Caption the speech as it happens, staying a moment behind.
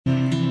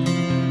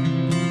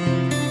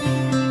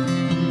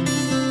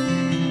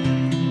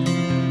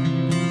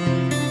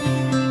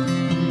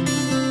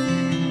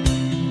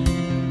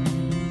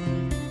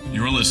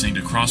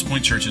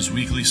Crosspoint Church's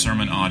weekly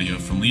sermon audio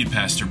from lead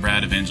pastor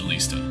Brad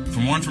Evangelista. For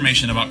more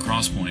information about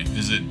Crosspoint,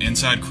 visit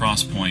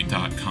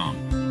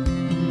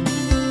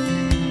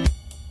insidecrosspoint.com.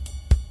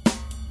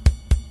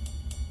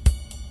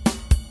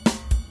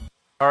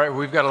 All right,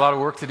 we've got a lot of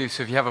work to do,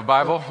 so if you have a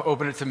Bible,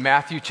 open it to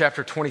Matthew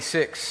chapter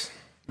 26.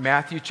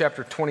 Matthew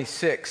chapter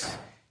 26.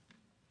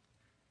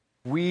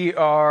 We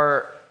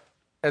are,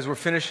 as we're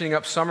finishing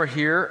up summer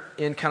here,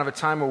 in kind of a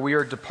time where we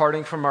are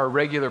departing from our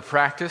regular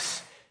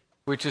practice,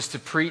 which is to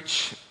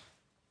preach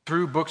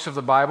through books of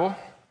the Bible.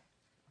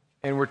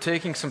 And we're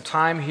taking some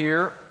time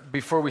here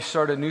before we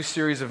start a new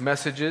series of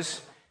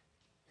messages,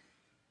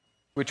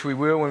 which we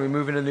will when we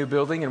move into a new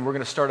building, and we're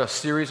going to start a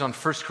series on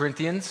 1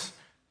 Corinthians.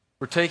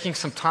 We're taking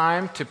some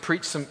time to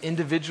preach some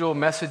individual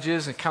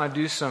messages and kind of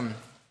do some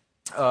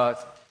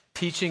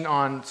teaching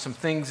on some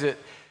things that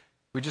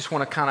we just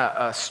want to kind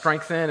of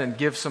strengthen and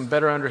give some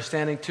better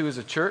understanding to as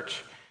a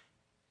church.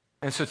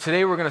 And so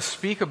today we're going to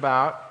speak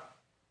about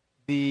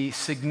the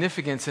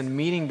significance and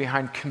meaning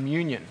behind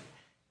communion.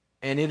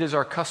 And it is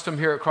our custom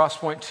here at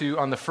Crosspoint to,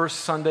 on the first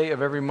Sunday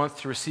of every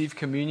month, to receive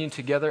communion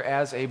together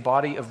as a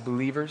body of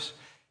believers.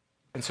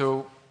 And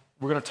so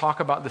we're going to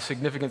talk about the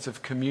significance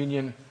of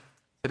communion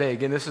today.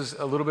 Again, this is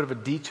a little bit of a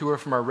detour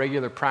from our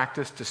regular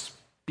practice to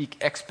speak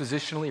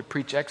expositionally or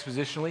preach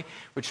expositionally,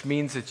 which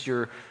means that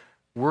you're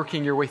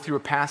working your way through a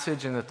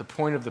passage and that the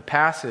point of the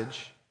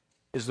passage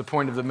is the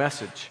point of the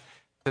message.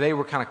 Today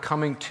we're kind of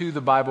coming to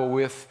the Bible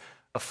with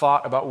a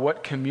thought about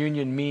what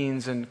communion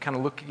means and kind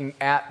of looking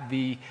at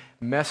the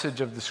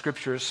message of the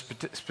Scriptures,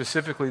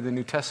 specifically the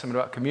New Testament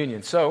about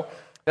communion. So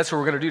that's what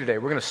we're going to do today.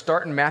 We're going to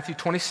start in Matthew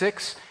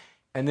 26,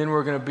 and then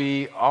we're going to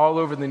be all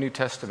over the New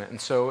Testament. And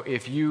so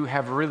if you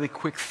have really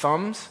quick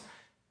thumbs,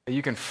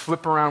 you can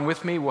flip around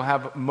with me. We'll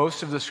have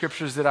most of the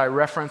Scriptures that I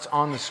reference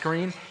on the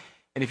screen.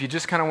 And if you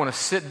just kind of want to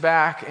sit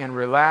back and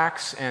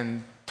relax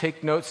and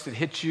take notes that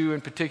hit you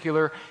in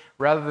particular,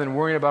 rather than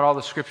worrying about all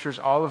the Scriptures,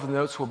 all of the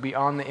notes will be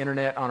on the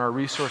internet on our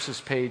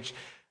resources page,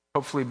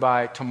 hopefully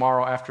by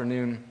tomorrow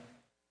afternoon.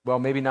 Well,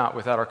 maybe not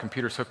without our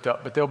computers hooked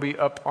up, but they'll be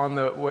up on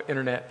the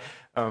internet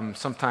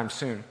sometime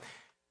soon.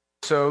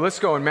 So let's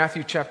go in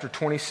Matthew chapter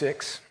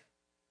 26.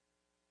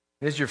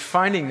 And as you're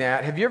finding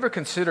that, have you ever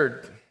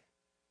considered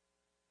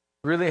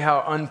really how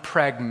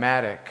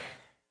unpragmatic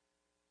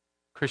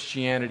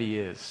Christianity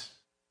is?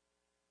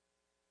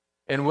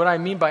 And what I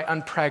mean by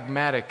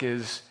unpragmatic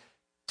is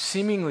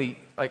seemingly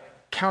like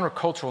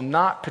countercultural,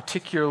 not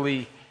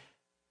particularly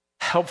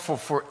helpful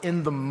for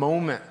in the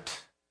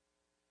moment.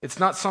 It's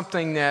not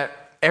something that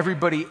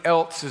everybody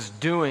else is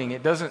doing.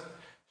 It doesn't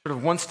sort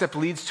of one step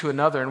leads to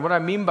another. And what I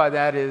mean by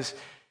that is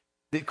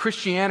that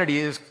Christianity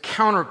is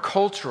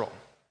countercultural,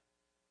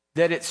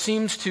 that it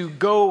seems to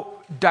go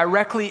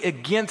directly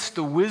against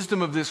the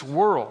wisdom of this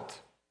world.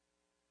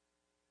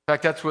 In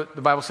fact, that's what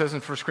the Bible says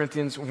in 1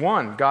 Corinthians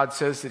 1. God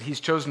says that he's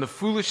chosen the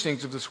foolish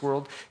things of this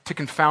world to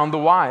confound the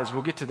wise.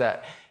 We'll get to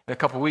that in a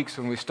couple weeks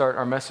when we start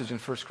our message in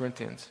 1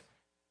 Corinthians.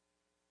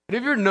 But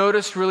have you ever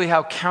noticed really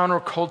how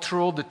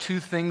countercultural the two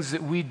things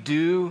that we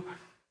do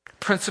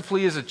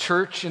principally as a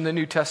church in the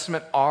New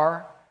Testament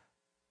are?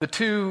 The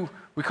two,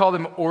 we call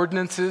them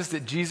ordinances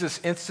that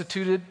Jesus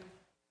instituted.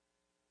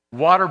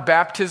 Water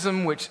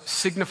baptism, which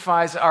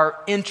signifies our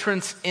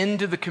entrance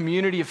into the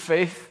community of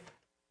faith.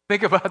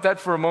 Think about that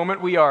for a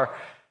moment. We are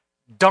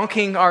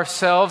dunking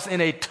ourselves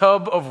in a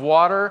tub of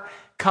water,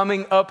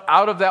 coming up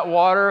out of that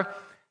water,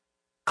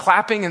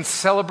 clapping and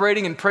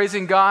celebrating and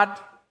praising God.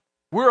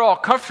 We're all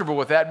comfortable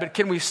with that, but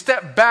can we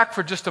step back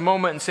for just a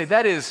moment and say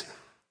that is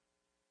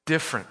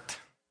different?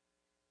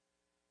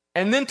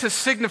 And then to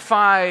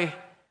signify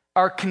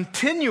our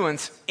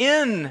continuance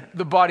in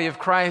the body of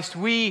Christ,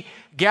 we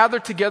gather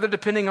together,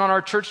 depending on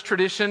our church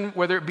tradition,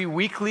 whether it be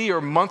weekly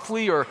or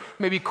monthly or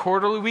maybe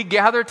quarterly, we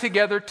gather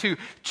together to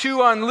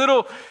chew on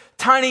little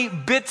tiny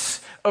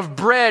bits of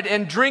bread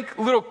and drink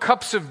little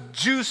cups of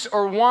juice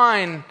or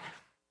wine,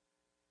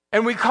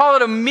 and we call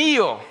it a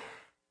meal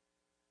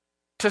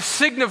to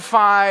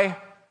signify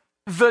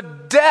the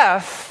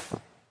death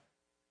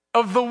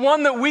of the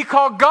one that we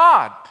call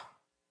God.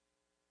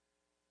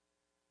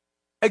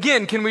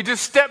 Again, can we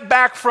just step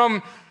back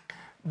from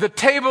the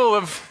table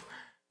of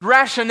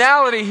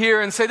rationality here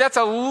and say that's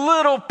a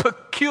little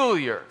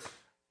peculiar?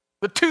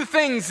 The two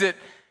things that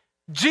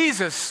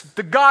Jesus,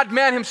 the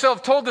God-man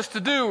himself, told us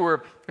to do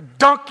were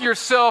dunk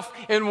yourself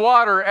in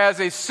water as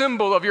a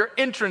symbol of your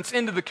entrance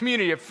into the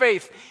community of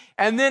faith,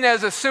 and then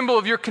as a symbol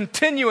of your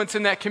continuance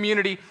in that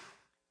community,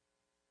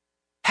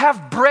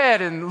 have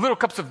bread and little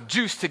cups of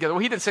juice together.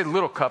 Well, he didn't say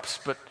little cups,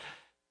 but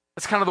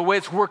that's kind of the way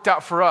it's worked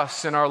out for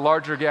us in our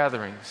larger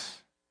gatherings.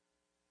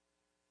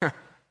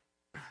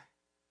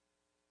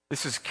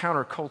 This is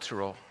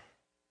countercultural.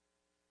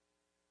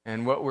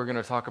 And what we're going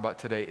to talk about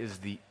today is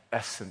the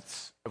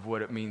essence of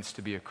what it means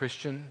to be a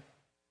Christian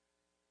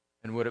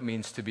and what it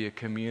means to be a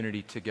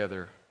community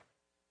together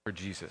for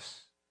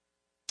Jesus.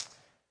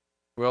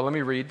 Well, let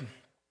me read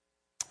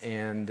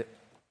and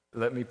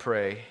let me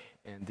pray,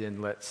 and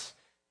then let's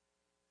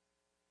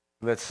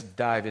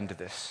dive into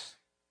this.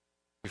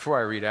 Before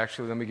I read,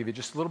 actually, let me give you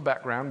just a little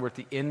background. We're at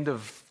the end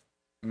of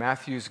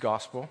Matthew's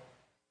gospel,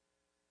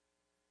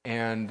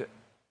 and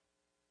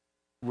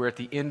we're at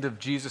the end of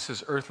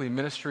Jesus' earthly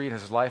ministry and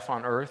his life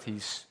on earth.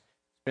 He's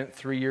spent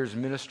 3 years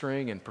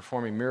ministering and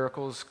performing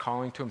miracles,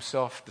 calling to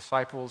himself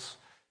disciples,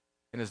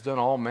 and has done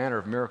all manner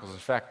of miracles. In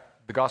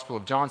fact, the Gospel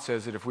of John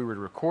says that if we were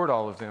to record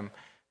all of them,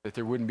 that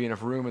there wouldn't be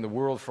enough room in the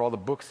world for all the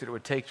books that it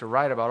would take to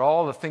write about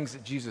all the things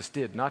that Jesus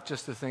did, not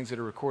just the things that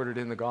are recorded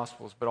in the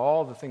Gospels, but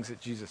all the things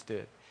that Jesus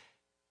did.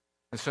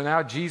 And so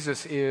now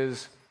Jesus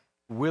is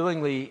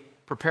willingly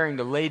preparing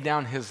to lay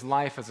down his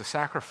life as a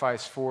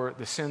sacrifice for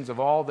the sins of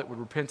all that would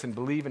repent and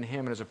believe in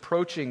him, and is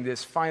approaching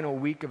this final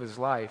week of his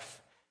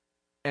life.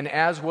 And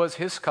as was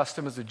his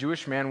custom as a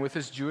Jewish man with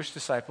his Jewish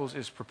disciples,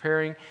 is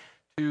preparing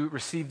to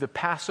receive the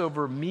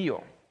Passover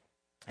meal.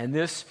 And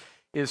this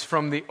is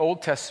from the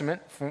Old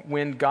Testament,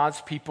 when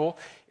God's people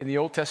in the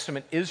Old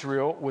Testament,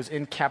 Israel, was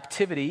in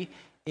captivity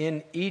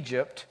in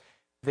Egypt.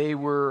 They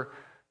were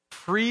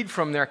freed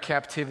from their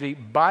captivity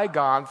by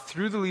God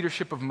through the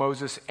leadership of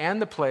Moses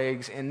and the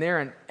plagues. And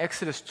there in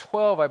Exodus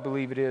 12, I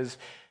believe it is,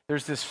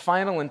 there's this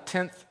final and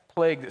 10th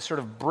plague that sort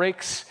of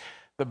breaks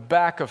the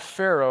back of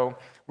Pharaoh,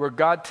 where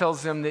God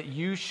tells them that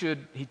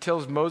he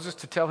tells Moses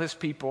to tell his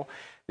people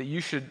that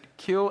you should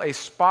kill a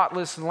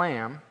spotless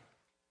lamb,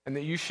 and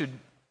that you should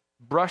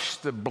brush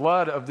the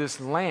blood of this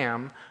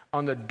lamb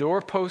on the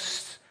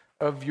doorposts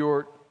of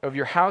your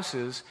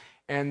houses,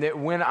 and that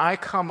when I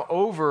come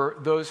over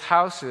those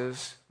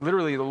houses,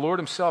 literally the Lord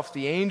himself,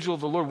 the angel of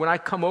the Lord, when I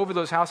come over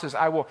those houses,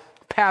 I will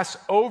pass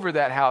over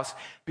that house,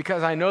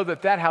 because I know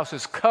that that house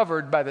is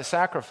covered by the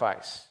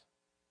sacrifice.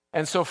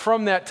 And so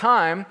from that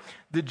time,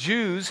 the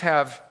Jews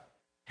have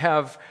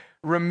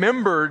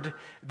remembered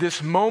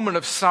this moment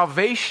of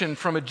salvation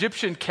from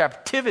Egyptian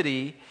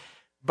captivity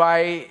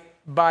by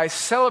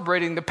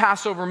celebrating the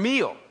Passover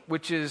meal,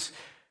 which is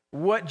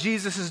what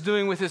Jesus is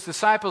doing with his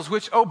disciples,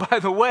 which, oh, by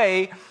the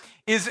way,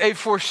 is a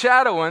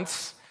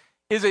foreshadowance,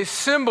 is a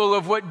symbol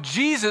of what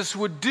Jesus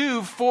would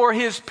do for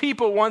his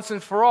people once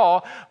and for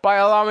all by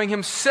allowing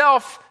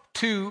himself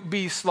to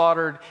be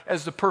slaughtered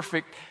as the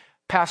perfect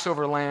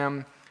Passover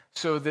lamb,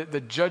 so that the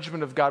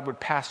judgment of God would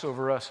pass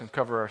over us and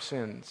cover our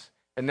sins.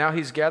 And now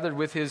he's gathered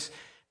with his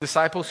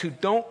disciples who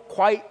don't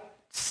quite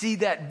see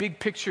that big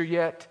picture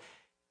yet,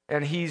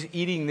 and he's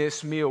eating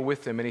this meal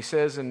with them. And he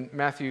says in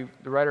Matthew,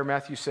 the writer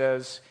Matthew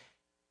says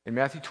in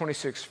Matthew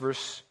 26,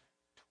 verse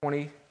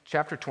 20,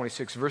 chapter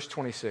 26, verse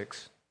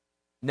 26,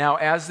 now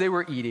as they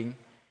were eating,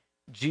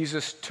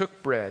 Jesus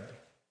took bread,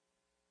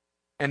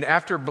 and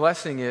after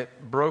blessing it,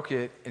 broke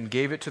it and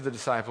gave it to the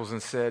disciples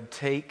and said,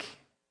 take,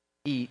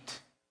 eat,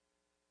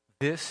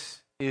 this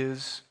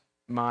is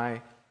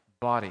my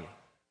body.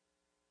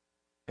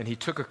 And he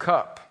took a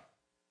cup,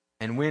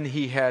 and when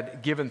he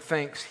had given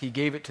thanks, he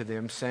gave it to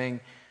them, saying,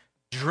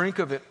 drink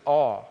of it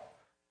all.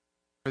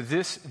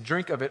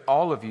 Drink of it,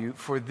 all of you,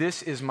 for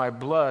this is my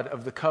blood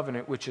of the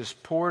covenant, which is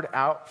poured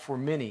out for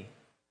many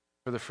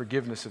for the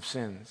forgiveness of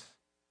sins.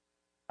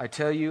 I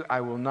tell you, I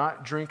will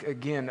not drink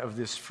again of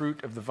this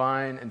fruit of the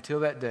vine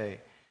until that day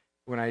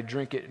when I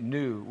drink it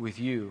new with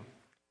you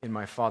in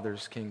my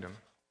Father's kingdom.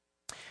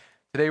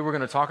 Today we're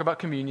going to talk about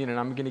communion, and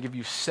I'm going to give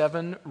you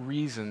 7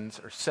 reasons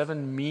or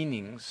 7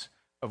 meanings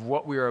of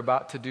what we are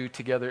about to do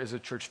together as a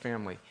church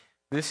family.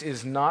 This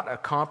is not a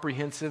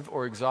comprehensive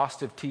or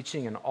exhaustive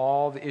teaching in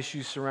all the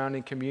issues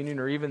surrounding communion,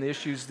 or even the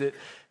issues that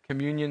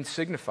communion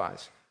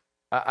signifies.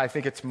 I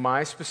think it's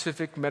my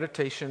specific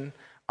meditation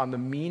on the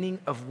meaning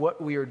of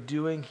what we are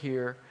doing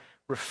here,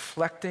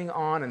 reflecting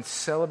on and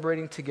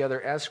celebrating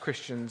together as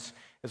Christians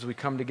as we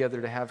come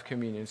together to have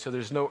communion. So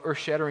there's no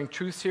earth-shattering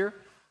truths here.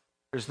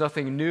 There's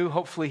nothing new,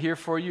 hopefully, here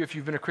for you if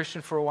you've been a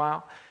Christian for a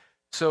while.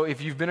 So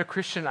if you've been a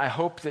Christian, I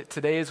hope that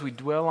today, as we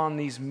dwell on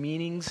these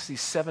meanings,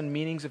 these 7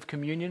 meanings of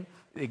communion,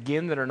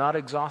 again, that are not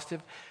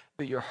exhaustive,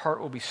 that your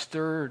heart will be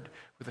stirred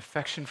with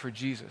affection for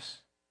Jesus.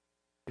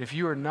 And if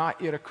you are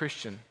not yet a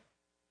Christian,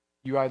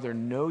 you either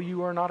know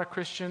you are not a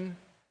Christian,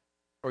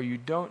 or you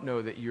don't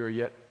know that you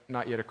are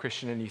not yet a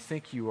Christian and you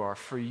think you are.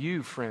 For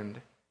you,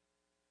 friend,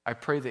 I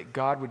pray that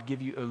God would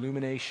give you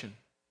illumination,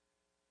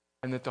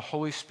 and that the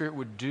Holy Spirit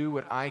would do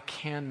what I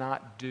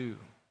cannot do.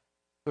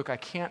 Look, I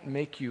can't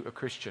make you a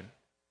Christian.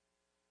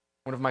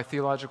 One of my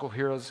theological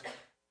heroes,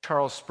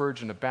 Charles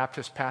Spurgeon, a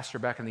Baptist pastor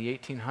back in the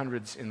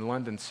 1800s in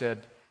London,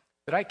 said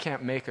that I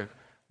can't make a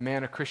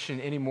man a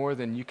Christian any more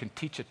than you can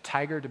teach a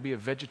tiger to be a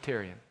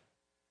vegetarian.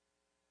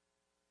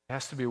 It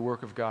has to be a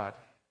work of God.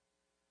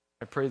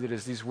 I pray that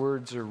as these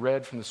words are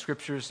read from the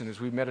Scriptures and as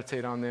we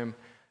meditate on them,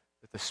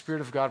 that the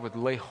Spirit of God would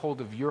lay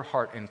hold of your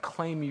heart and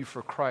claim you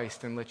for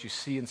Christ and let you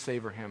see and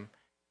savor him,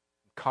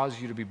 and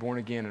cause you to be born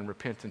again and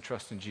repent and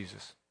trust in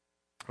Jesus.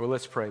 Well,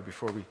 let's pray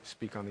before we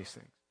speak on these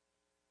things.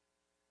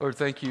 Lord,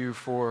 thank you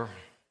for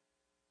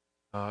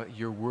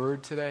your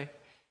word today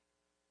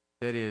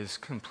that is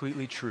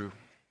completely true.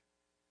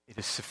 It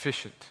is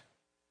sufficient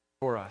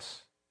for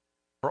us,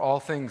 for all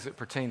things that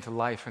pertain to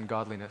life and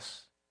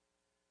godliness.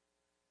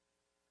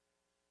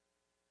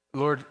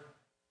 Lord,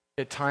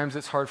 at times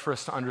it's hard for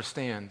us to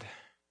understand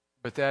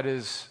but that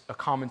is a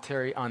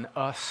commentary on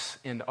us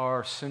and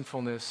our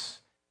sinfulness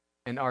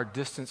and our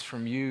distance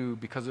from you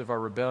because of our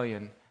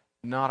rebellion,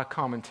 not a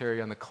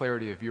commentary on the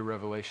clarity of your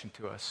revelation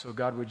to us. So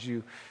God, would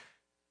you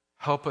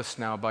help us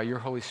now by your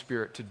Holy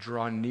Spirit to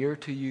draw near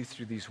to you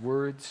through these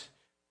words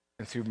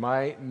and through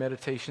my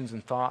meditations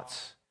and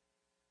thoughts.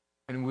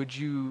 And would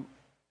you,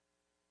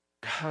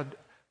 God,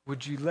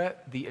 would you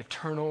let the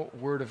eternal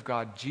Word of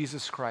God,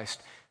 Jesus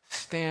Christ,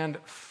 stand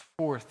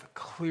forth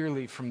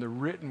clearly from the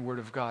written Word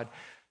of God,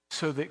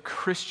 so that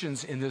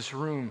Christians in this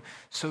room,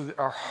 so that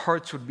our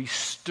hearts would be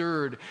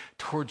stirred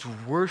towards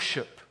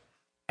worship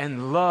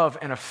and love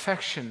and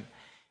affection,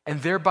 and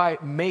thereby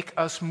make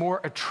us more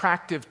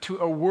attractive to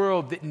a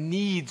world that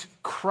needs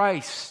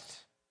Christ.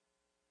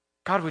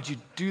 God, would you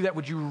do that?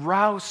 Would you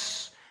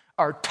rouse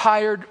our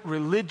tired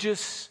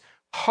religious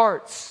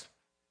hearts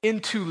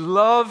into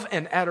love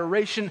and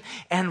adoration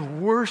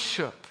and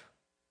worship?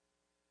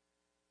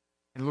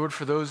 And Lord,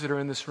 for those that are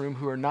in this room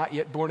who are not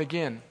yet born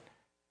again,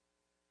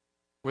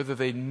 whether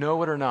they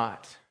know it or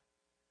not,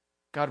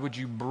 God, would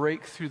you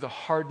break through the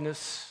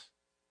hardness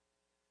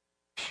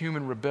of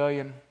human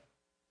rebellion?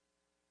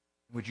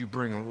 Would you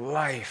bring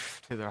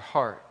life to their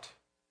heart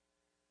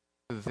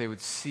so that they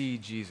would see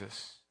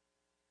Jesus,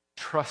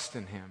 trust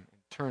in him,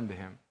 and turn to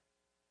him?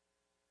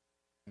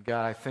 And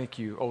God, I thank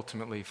you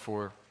ultimately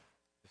for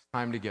this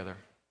time together.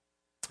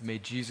 May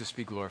Jesus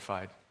be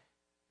glorified,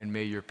 and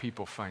may your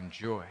people find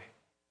joy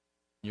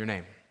in your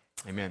name.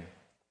 Amen.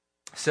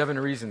 7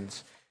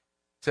 reasons,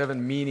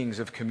 7 meanings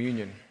of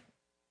communion.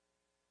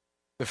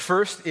 The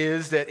first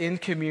is that in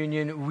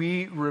communion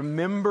we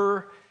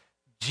remember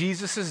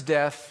Jesus'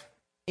 death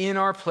in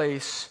our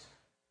place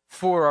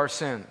for our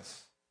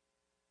sins.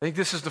 I think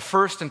this is the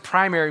first and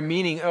primary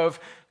meaning of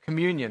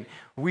communion.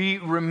 We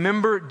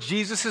remember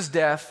Jesus'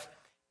 death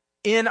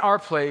in our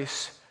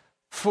place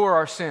for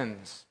our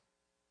sins.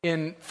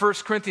 In 1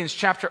 Corinthians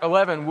chapter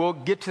 11, we'll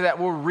get to that.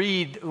 We'll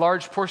read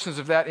large portions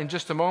of that in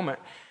just a moment.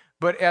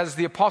 But as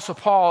the Apostle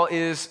Paul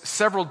is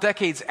several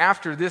decades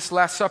after this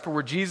Last Supper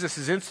where Jesus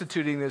is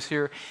instituting this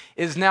here,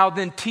 is now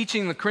then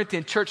teaching the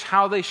Corinthian church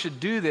how they should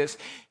do this,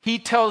 he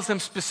tells them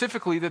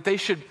specifically that they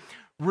should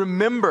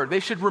remember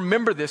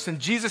this. And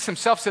Jesus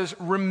himself says,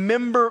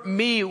 remember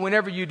me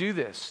whenever you do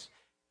this.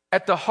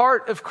 At the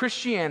heart of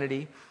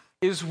Christianity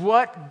is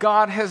what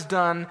God has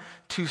done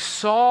to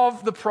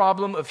solve the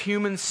problem of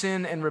human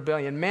sin and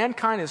rebellion.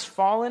 Mankind has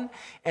fallen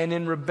and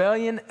in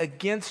rebellion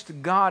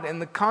against God, and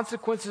the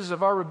consequences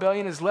of our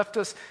rebellion has left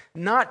us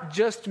not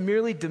just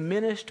merely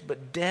diminished,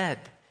 but dead.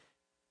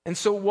 And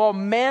so while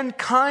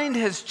mankind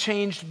has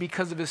changed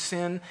because of his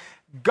sin,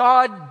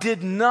 God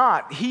did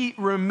not. He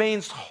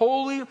remains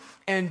holy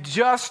and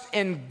just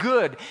and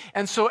good.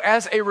 And so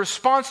as a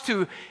response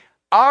to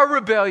our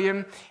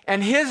rebellion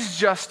and his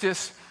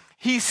justice,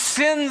 he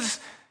sends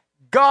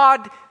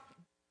God,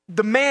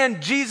 the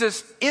man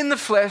Jesus, in the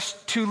flesh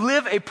to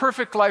live a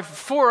perfect life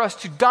for us,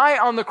 to die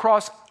on the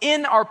cross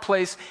in our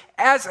place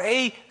as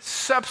a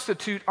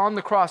substitute on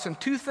the cross. And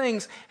 2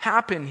 things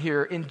happen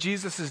here in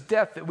Jesus'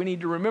 death that we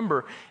need to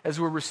remember as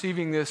we're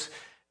receiving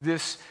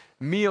this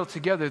meal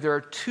together. There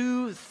are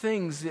 2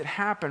 things that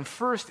happen.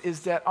 First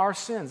is that our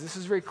sins, this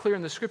is very clear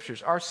in the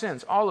scriptures, our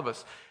sins, all of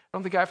us. I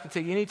don't think I have to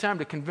take any time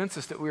to convince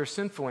us that we are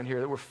sinful in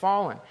here, that we're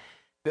fallen,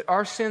 that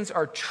our sins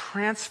are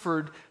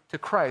transferred to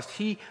Christ.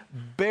 He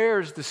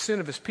bears the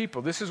sin of his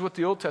people. This is what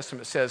the Old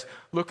Testament says,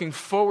 looking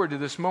forward to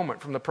this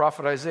moment from the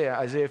prophet Isaiah,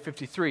 Isaiah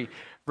 53,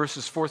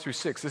 verses 4 through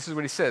 6. This is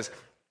what he says.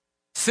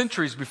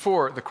 Centuries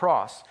before the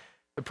cross,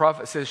 the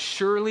prophet says,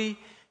 surely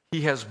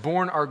he has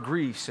borne our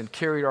griefs and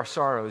carried our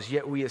sorrows,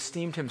 yet we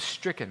esteemed him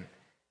stricken,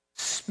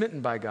 smitten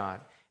by God,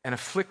 and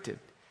afflicted.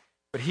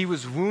 But he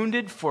was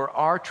wounded for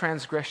our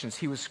transgressions.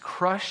 He was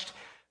crushed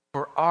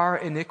for our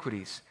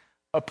iniquities.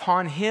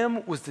 Upon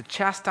him was the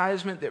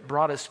chastisement that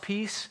brought us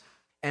peace,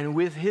 and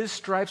with his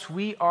stripes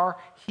we are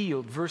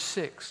healed. Verse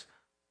 6,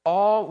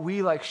 all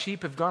we like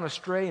sheep have gone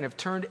astray and have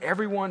turned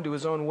everyone to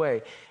his own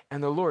way.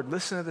 And the Lord,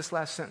 listen to this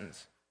last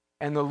sentence,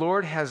 and the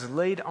Lord has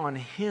laid on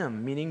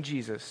him, meaning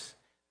Jesus,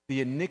 the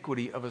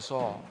iniquity of us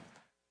all.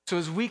 So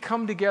as we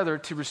come together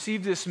to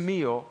receive this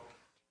meal,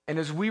 and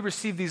as we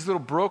receive these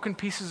little broken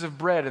pieces of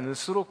bread and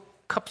this little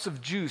cups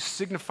of juice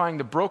signifying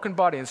the broken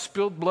body and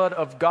spilled blood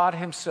of God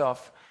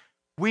himself,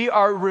 we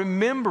are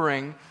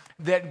remembering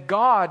that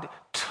God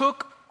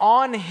took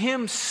on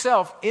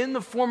himself in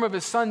the form of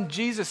his son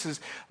Jesus'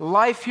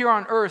 life here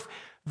on earth,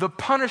 the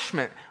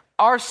punishment,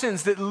 our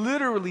sins, that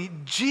literally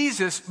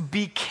Jesus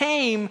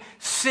became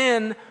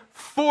sin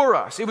for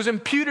us. It was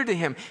imputed to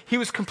him. He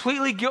was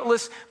completely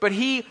guiltless, but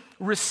he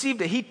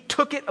received it. He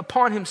took it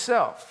upon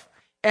himself.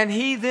 And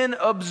he then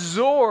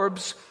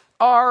absorbs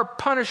our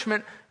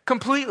punishment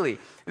completely.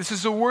 This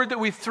is a word that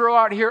we throw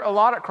out here a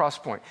lot at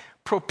Crosspoint.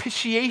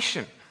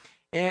 Propitiation.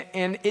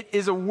 And it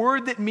is a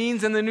word that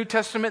means in the New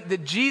Testament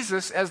that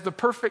Jesus, as the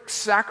perfect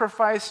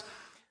sacrifice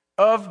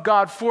of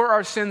God for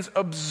our sins,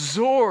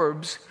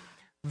 absorbs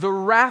the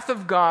wrath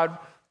of God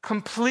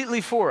completely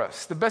for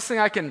us. The best thing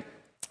I can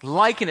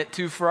liken it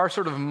to for our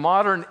sort of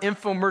modern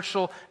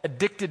infomercial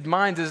addicted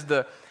minds is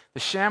the The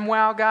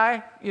ShamWow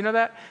guy, you know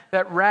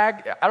that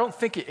rag? I don't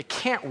think it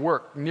can't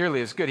work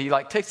nearly as good. He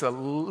like takes a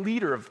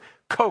liter of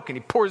Coke and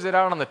he pours it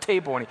out on the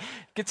table and he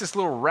gets this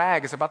little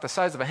rag. It's about the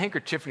size of a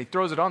handkerchief and he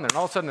throws it on there and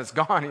all of a sudden it's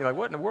gone. And you're like,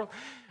 what in the world?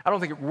 I don't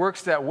think it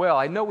works that well.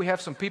 I know we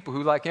have some people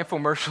who like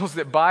infomercials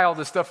that buy all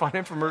this stuff on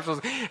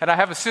infomercials. And I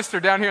have a sister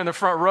down here in the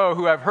front row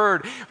who I've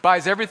heard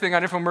buys everything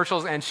on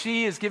infomercials. And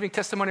she is giving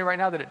testimony right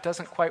now that it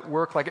doesn't quite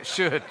work like it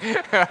should.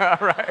 All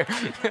right.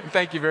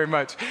 Thank you very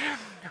much.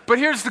 But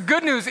here's the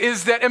good news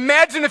is that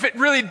imagine if it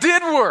really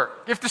did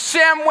work. If the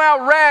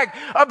ShamWow rag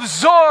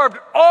absorbed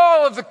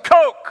all of the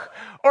Coke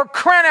or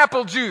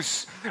cranapple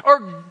juice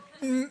or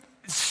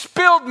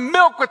spilled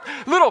milk with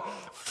little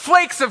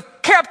flakes of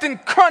Captain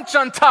Crunch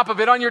on top of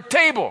it on your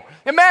table.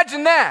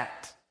 Imagine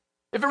that.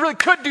 If it really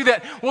could do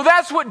that. Well,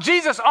 that's what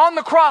Jesus on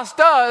the cross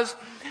does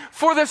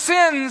for the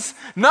sins,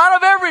 not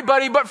of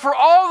everybody, but for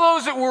all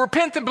those that will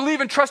repent and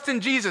believe and trust in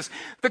Jesus.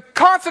 The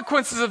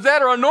consequences of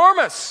that are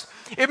enormous.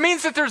 It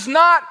means that there's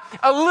not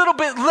a little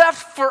bit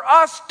left for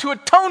us to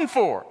atone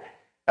for.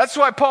 That's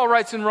why Paul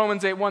writes in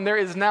Romans 8:1, there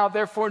is now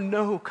therefore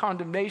no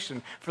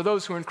condemnation for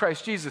those who are in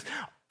Christ Jesus.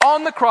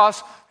 On the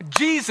cross,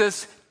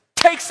 Jesus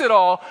takes it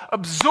all,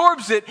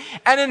 absorbs it,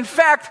 and in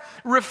fact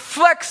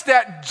reflects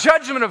that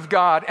judgment of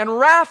God and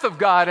wrath of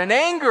God and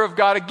anger of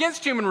God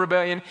against human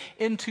rebellion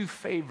into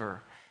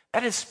favor.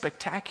 That is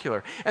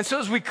spectacular. And so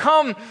as we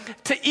come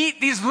to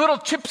eat these little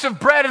chips of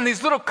bread and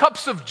these little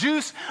cups of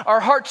juice, our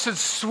hearts should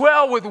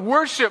swell with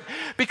worship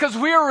because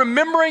we are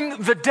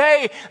remembering the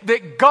day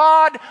that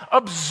God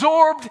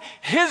absorbed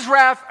his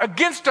wrath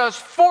against us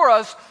for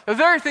us, the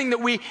very thing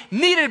that we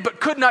needed but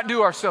could not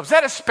do ourselves.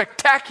 That is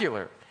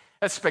spectacular.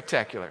 That's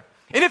spectacular.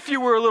 And if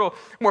you were a little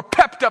more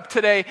pepped up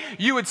today,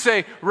 you would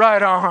say,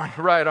 right on,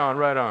 right on,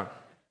 right on.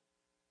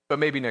 But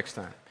maybe next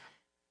time.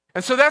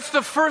 And so that's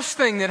the first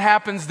thing that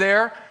happens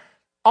there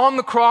on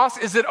the cross,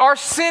 is that our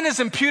sin is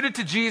imputed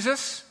to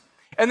Jesus.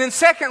 And then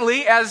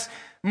secondly, as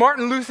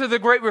Martin Luther, the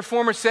great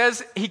reformer,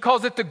 says, he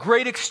calls it the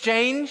great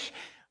exchange.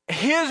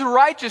 His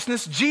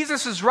righteousness,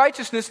 Jesus'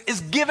 righteousness,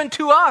 is given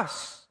to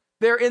us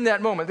there in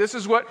that moment. This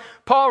is what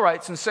Paul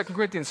writes in 2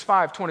 Corinthians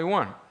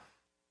 5:21.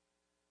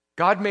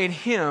 God made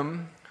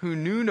him who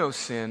knew no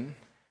sin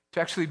to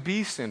actually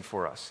be sin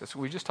for us. That's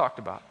what we just talked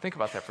about. Think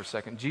about that for a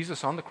second.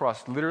 Jesus on the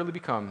cross literally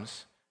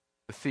becomes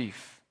the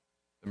thief,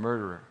 the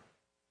murderer.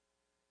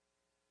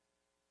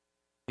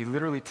 He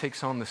literally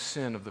takes on the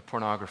sin of the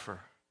pornographer,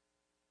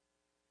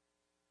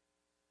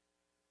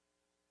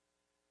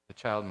 the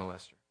child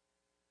molester,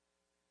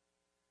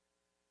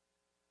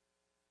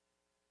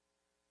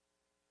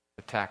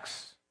 the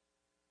tax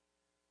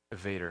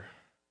evader,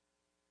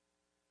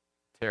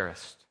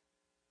 terrorist,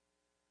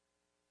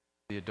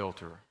 the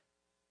adulterer,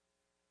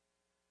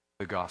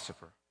 the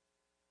gossiper.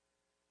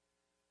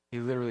 He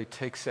literally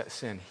takes that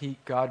sin.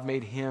 God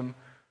made him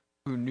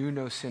who knew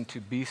no sin to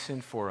be sin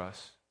for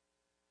us.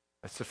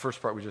 That's the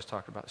first part we just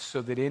talked about.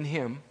 So that in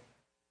him,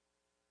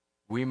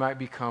 we might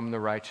become the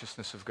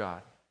righteousness of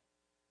God.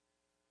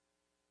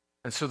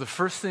 And so the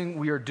first thing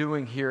we are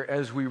doing here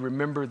as we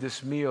remember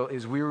this meal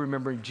is we are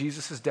remembering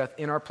Jesus' death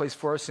in our place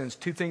for our sins.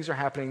 Two things are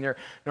happening there.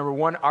 Number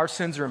one, our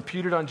sins are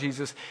imputed on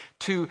Jesus.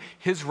 Two,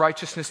 his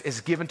righteousness is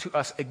given to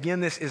us.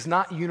 Again, this is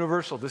not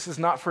universal. This is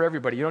not for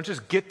everybody. You don't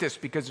just get this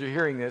because you're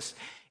hearing this.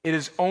 It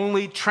is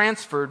only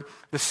transferred.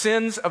 The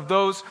sins of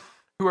those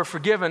who are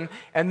forgiven,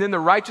 and then the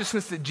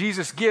righteousness that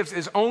Jesus gives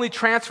is only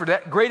transferred.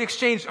 That great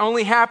exchange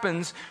only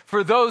happens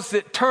for those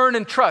that turn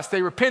and trust.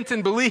 They repent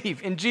and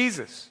believe in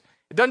Jesus.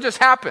 It doesn't just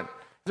happen.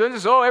 It doesn't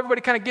just, everybody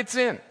kind of gets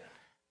in.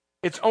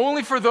 It's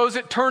only for those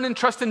that turn and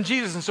trust in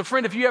Jesus. And so,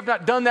 friend, if you have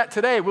not done that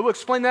today, we'll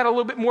explain that a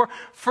little bit more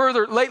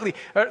further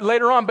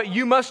later on, but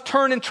you must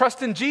turn and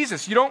trust in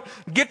Jesus. You don't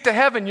get to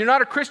heaven. You're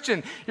not a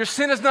Christian. Your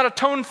sin is not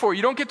atoned for.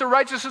 You don't get the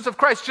righteousness of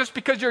Christ just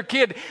because you're a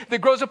kid that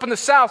grows up in the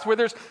South where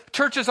there's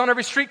churches on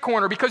every street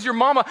corner, because your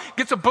mama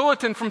gets a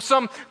bulletin from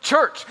some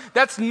church.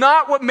 That's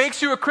not what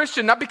makes you a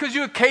Christian. Not because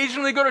you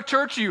occasionally go to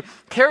church, you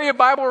carry a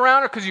Bible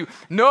around, or because you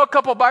know a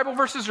couple Bible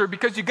verses, or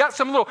because you got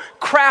some little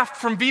craft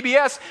from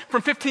VBS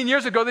from 15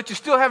 years ago that you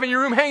still have in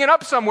your room hanging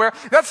up somewhere.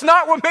 That's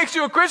not what makes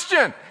you a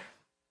Christian.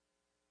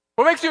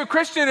 What makes you a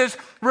Christian is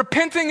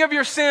repenting of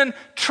your sin,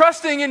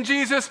 trusting in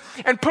Jesus,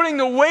 and putting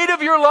the weight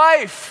of your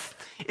life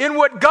in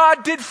what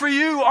God did for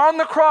you on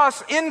the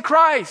cross in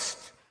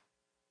Christ.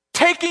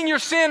 Taking your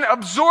sin,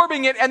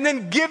 absorbing it, and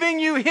then giving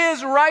you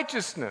his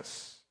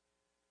righteousness,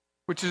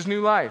 which is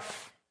new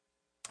life.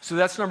 So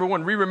that's number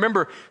one. We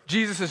remember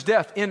Jesus'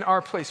 death in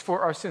our place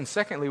for our sins.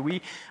 Secondly,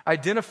 we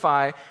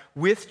identify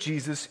with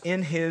Jesus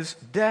in his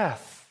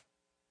death.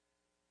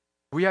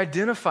 We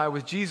identify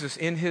with Jesus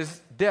in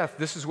his death.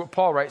 This is what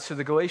Paul writes to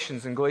the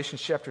Galatians in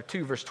Galatians chapter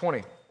 2, verse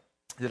 20,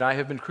 that I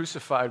have been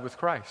crucified with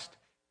Christ.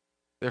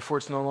 Therefore,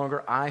 it's no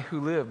longer I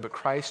who live, but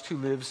Christ who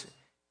lives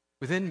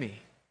within me.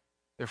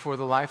 Therefore,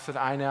 the life that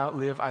I now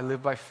live, I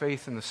live by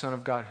faith in the Son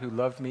of God who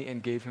loved me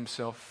and gave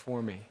himself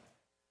for me.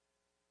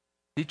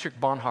 Dietrich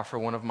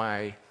Bonhoeffer, one of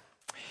my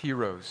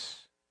heroes.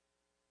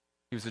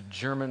 He was a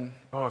German.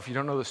 If you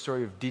don't know the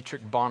story of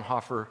Dietrich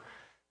Bonhoeffer,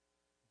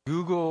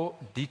 Google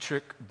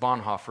Dietrich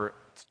Bonhoeffer.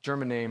 It's a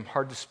German name,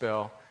 hard to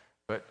spell,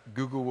 but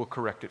Google will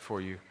correct it for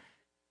you.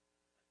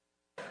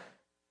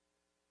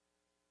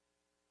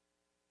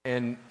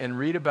 And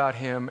read about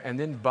him, and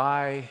then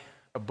buy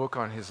a book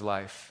on his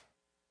life.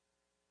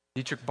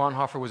 Dietrich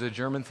Bonhoeffer was a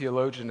German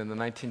theologian in the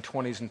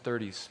 1920s and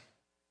 30s.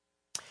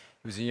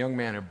 He was a young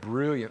man, a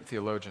brilliant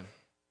theologian,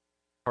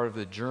 part of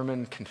the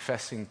German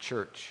Confessing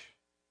Church.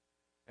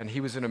 And he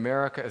was in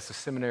America as a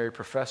seminary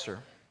professor.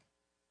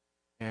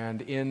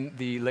 And in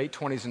the late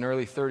 20s and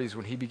early 30s,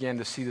 when he began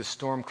to see the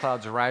storm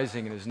clouds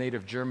rising in his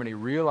native Germany,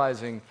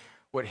 realizing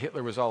what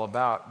Hitler was all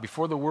about,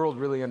 before the world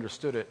really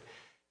understood it,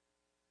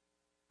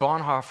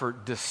 Bonhoeffer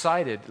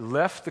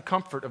left the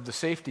comfort of the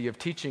safety of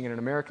teaching in an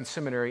American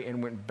seminary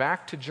and went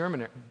back to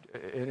Germany,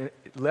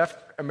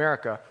 left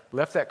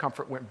that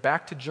comfort, went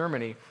back to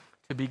Germany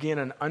to begin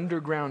an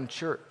underground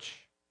church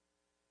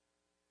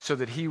so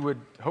that he would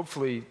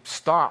hopefully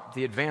stop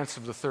the advance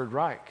of the Third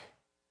Reich.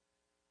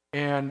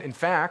 And in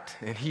fact,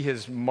 he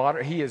has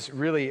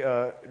really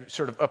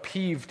sort of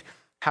upheaved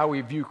how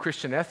we view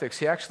Christian ethics.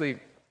 He actually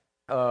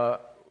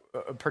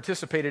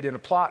participated in a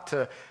plot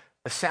to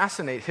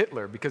assassinate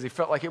Hitler because he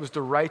felt like it was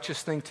the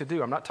righteous thing to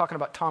do. I'm not talking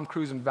about Tom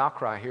Cruise and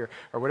Valkyrie here,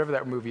 or whatever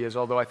that movie is,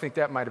 although I think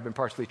that might have been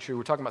partially true.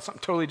 We're talking about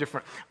something totally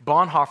different.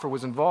 Bonhoeffer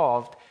was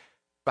involved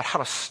about how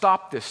to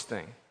stop this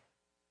thing,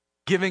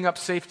 giving up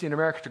safety in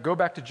America to go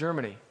back to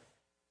Germany.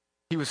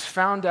 He was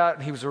found out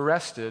and he was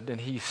arrested,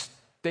 and he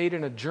stayed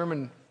in a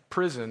German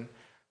prison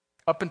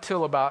up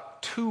until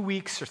about 2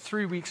 weeks or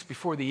 3 weeks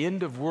before the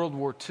end of World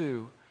War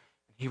II.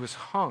 He was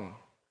hung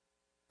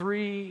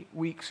 3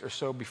 weeks or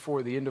so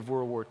before the end of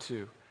World War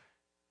II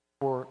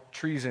for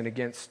treason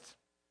against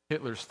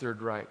Hitler's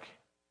Third Reich.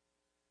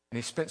 And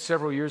he spent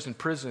several years in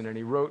prison, and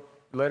he wrote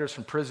letters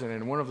from prison.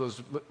 And one of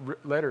those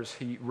letters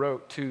he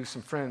wrote to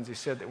some friends, he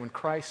said that when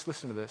Christ,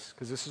 listen to this,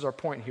 because this is our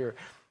point here,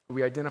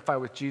 we identify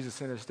with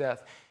Jesus in his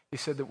death. He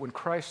said that when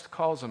Christ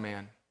calls a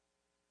man,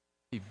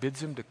 he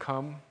bids him to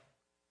come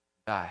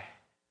die.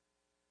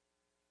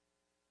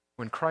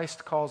 When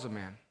Christ calls a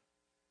man,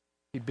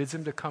 he bids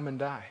him to come and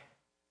die.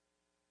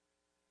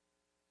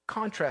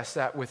 Contrast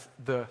that with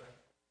the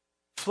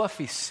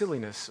fluffy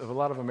silliness of a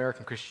lot of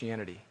American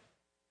Christianity.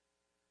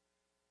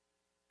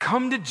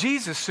 Come to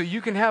Jesus so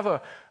you can have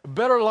a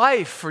better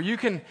life, or you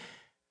can,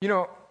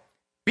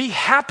 be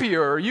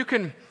happier, or you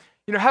can,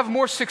 have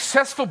more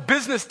successful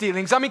business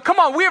dealings. I mean, come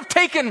on, we have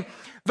taken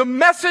the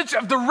message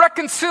of the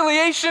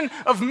reconciliation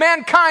of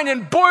mankind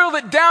and boiled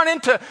it down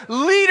into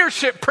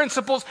leadership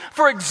principles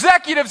for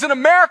executives in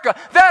America.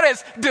 That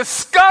is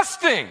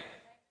disgusting.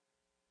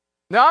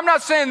 Now, I'm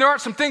not saying there aren't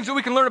some things that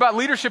we can learn about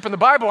leadership in the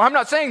Bible. I'm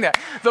not saying that.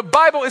 The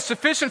Bible is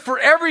sufficient for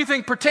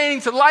everything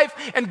pertaining to life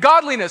and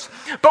godliness.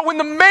 But when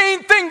the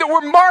main thing that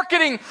we're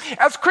marketing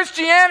as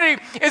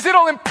Christianity is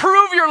it'll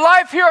improve your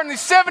life here in these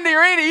 70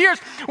 or 80 years,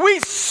 we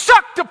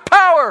suck the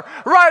power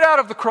right out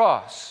of the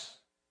cross.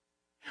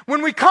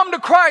 When we come to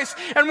Christ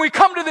and we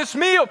come to this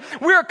meal,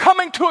 we are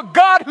coming to a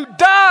God who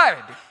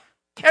died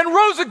and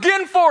rose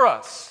again for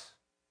us.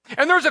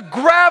 And there's a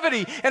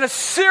gravity and a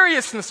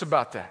seriousness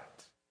about that.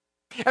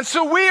 And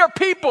so we are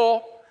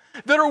people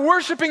that are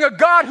worshiping a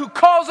God who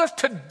calls us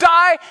to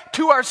die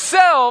to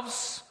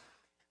ourselves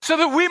so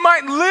that we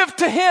might live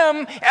to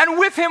him and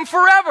with him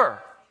forever.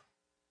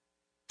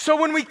 So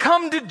when we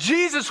come to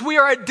Jesus, we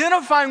are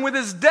identifying with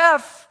his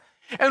death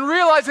and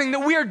realizing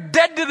that we are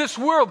dead to this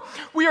world.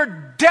 We are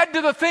dead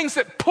to the things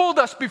that pulled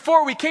us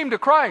before we came to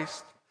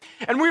Christ.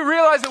 And we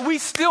realize that we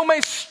still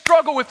may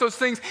struggle with those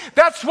things.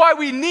 That's why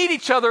we need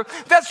each other.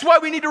 That's why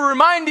we need to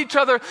remind each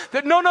other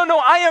that no,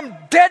 I am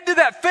dead to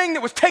that thing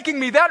that was taking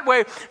me that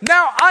way.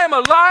 Now I am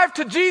alive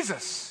to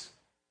Jesus.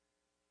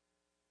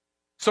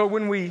 So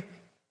when we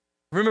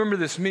remember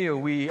this meal,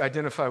 we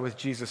identify with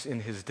Jesus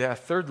in his death.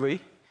 Thirdly,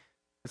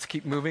 let's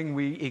keep moving.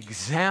 We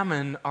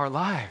examine our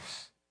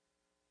lives.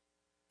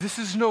 This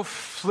is no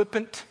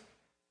flippant,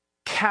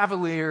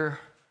 cavalier,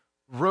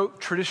 rote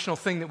traditional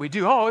thing that we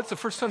do. Oh, it's the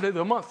first Sunday of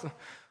the month.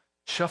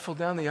 Shuffle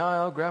down the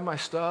aisle, grab my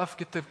stuff,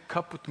 get the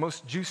cup with the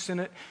most juice in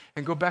it,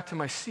 and go back to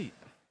my seat.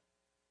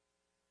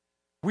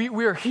 We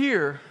are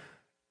here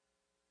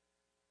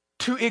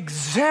to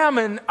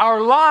examine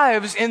our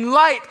lives in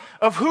light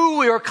of who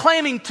we are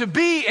claiming to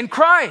be in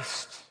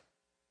Christ.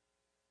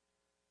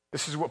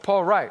 This is what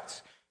Paul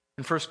writes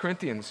in 1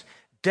 Corinthians,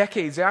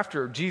 decades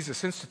after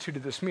Jesus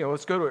instituted this meal.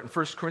 Let's go to it in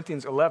 1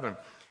 Corinthians 11.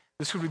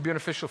 This would be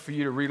beneficial for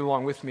you to read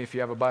along with me if you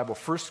have a Bible.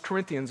 1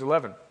 Corinthians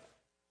 11.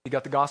 You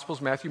got the Gospels,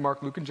 Matthew,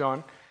 Mark, Luke, and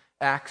John,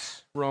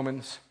 Acts,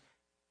 Romans,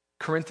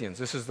 Corinthians.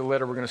 This is the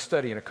letter we're going to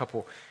study in a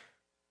couple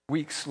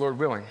weeks, Lord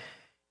willing.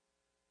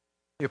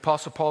 The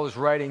Apostle Paul is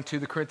writing to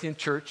the Corinthian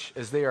church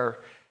as they are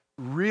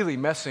really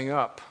messing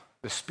up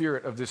the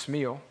spirit of this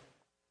meal.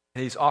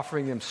 And he's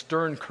offering them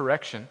stern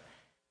correction.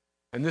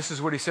 And this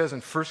is what he says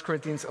in 1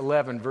 Corinthians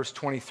 11, verse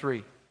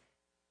 23.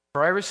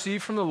 For I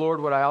received from the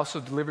Lord what I also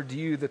delivered to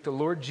you, that the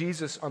Lord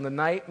Jesus, on the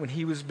night when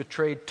he was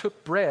betrayed,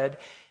 took bread,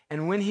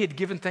 and when he had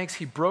given thanks,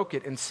 he broke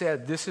it and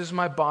said, "This is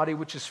my body,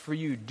 which is for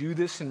you. Do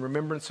this in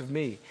remembrance of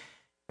me."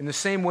 In the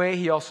same way,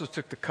 he also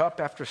took the cup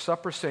after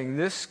supper, saying,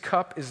 "This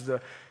cup is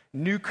the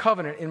new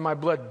covenant in my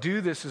blood. Do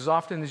this as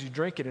often as you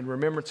drink it in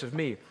remembrance of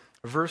me."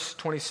 Verse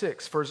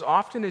 26, "For as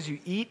often as you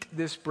eat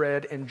this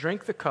bread and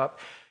drink the cup,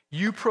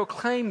 you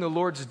proclaim the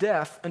Lord's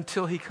death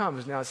until he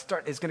comes." Now, it's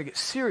going to get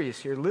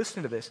serious here.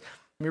 Listen to this.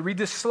 Let me read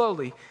this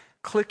slowly.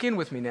 Click in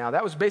with me now.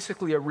 That was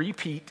basically a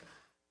repeat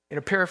in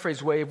a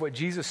paraphrased way of what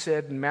Jesus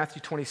said in Matthew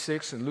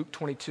 26 and Luke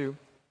 22.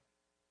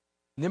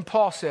 And then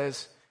Paul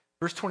says,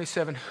 verse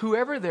 27,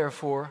 "Whoever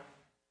therefore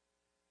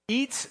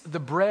eats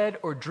the bread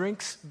or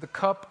drinks the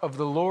cup of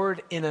the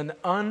Lord in an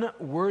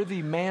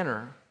unworthy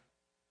manner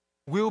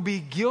will be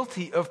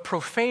guilty of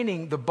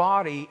profaning the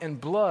body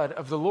and blood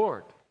of the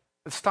Lord."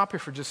 Let's stop here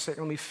for just a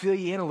second. Let me fill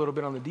you in a little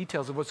bit on the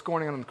details of what's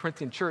going on in the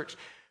Corinthian church.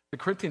 The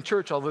Corinthian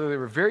church, although they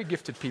were very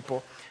gifted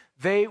people,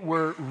 they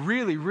were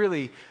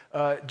really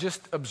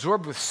just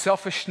absorbed with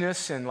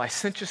selfishness and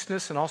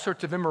licentiousness and all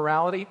sorts of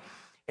immorality.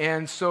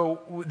 And so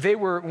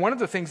one of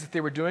the things that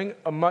they were doing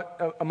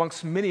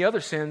amongst many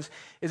other sins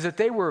is that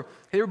they were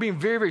being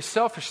very, very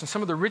selfish. And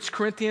some of the rich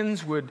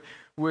Corinthians would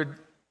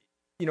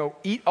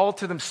eat all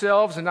to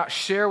themselves and not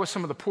share with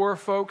some of the poorer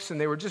folks.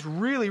 And they were just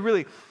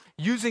really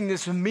using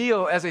this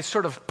meal as a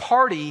sort of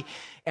party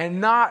and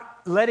not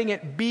letting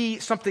it be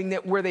something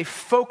where they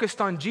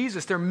focused on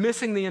Jesus. They're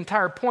missing the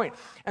entire point.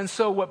 And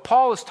so what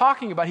Paul is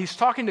talking about, he's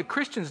talking to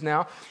Christians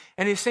now,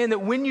 and he's saying that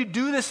when you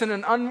do this in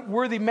an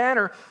unworthy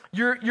manner,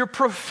 you're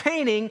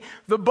profaning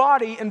the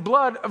body and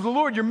blood of the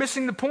Lord. You're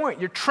missing the point.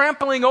 You're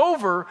trampling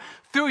over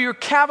through your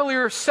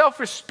cavalier,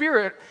 selfish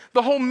spirit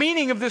the whole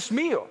meaning of this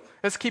meal.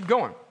 Let's keep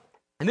going.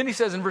 And then he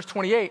says in verse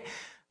 28,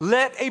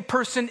 "Let a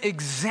person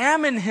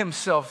examine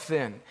himself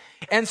then,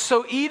 and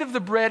so eat of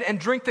the bread and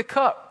drink the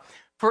cup.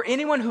 For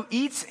anyone who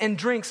eats and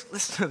drinks,"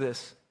 listen to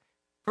this,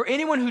 "for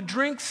anyone who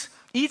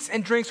eats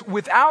and drinks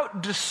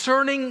without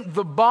discerning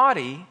the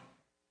body,"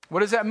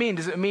 what does that mean?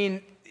 Does it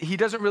mean he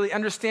doesn't really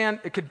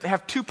understand? It could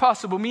have two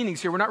possible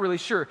meanings here. We're not really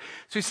sure.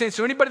 So he's saying,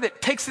 so anybody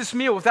that takes this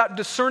meal without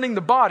discerning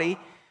the body,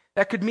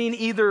 that could mean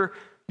either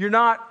you're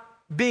not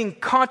being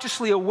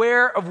consciously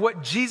aware of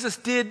what Jesus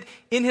did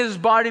in his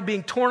body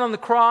being torn on the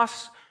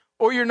cross,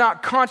 or you're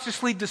not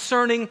consciously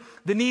discerning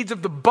the needs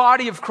of the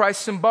body of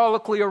Christ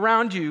symbolically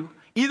around you.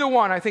 Either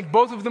one, I think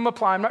both of them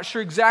apply. I'm not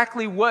sure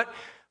exactly what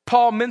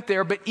Paul meant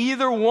there, but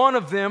either one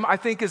of them, I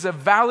think, is a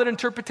valid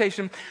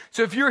interpretation.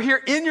 So if you're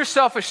here in your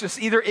selfishness,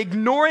 either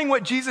ignoring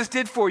what Jesus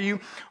did for you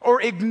or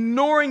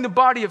ignoring the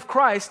body of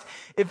Christ,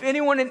 if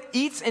anyone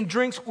eats and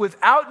drinks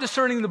without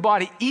discerning the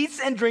body, eats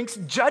and drinks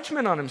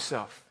judgment on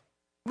himself.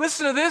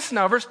 Listen to this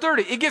now, verse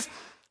 30.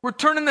 We're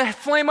turning the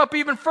flame up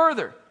even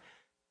further.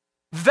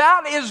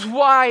 "That is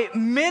why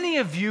many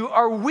of you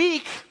are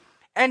weak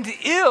and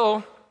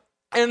ill,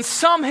 and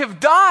some have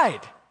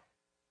died."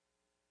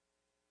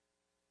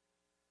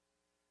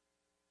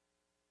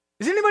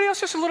 Is anybody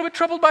else just a little bit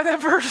troubled by that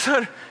verse?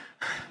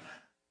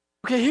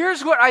 Okay,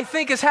 here's what I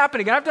think is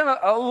happening. And I've done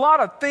a lot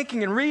of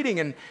thinking and reading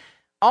and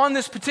on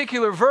this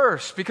particular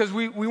verse because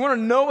we want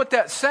to know what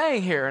that's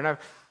saying here. And I've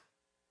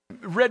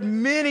read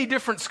many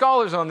different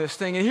scholars on this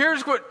thing. And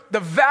here's what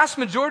the vast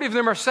majority of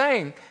them are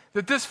saying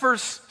that this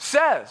verse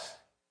says.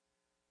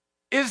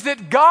 Is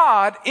that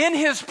God, in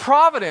his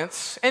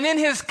providence and in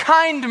his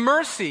kind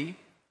mercy,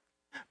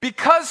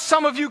 because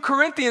some of you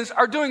Corinthians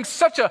are doing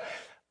such a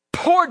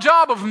poor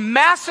job of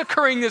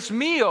massacring this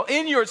meal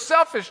in your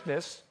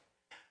selfishness,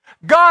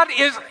 God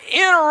is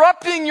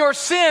interrupting your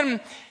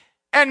sin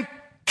and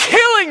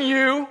killing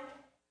you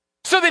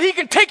so that he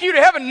can take you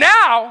to heaven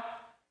now,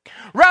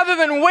 rather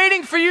than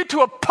waiting for you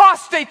to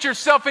apostate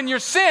yourself in your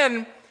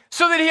sin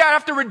so that he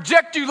have to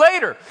reject you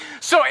later.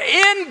 So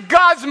in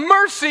God's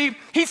mercy,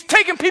 he's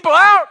taking people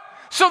out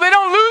so they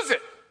don't lose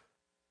it.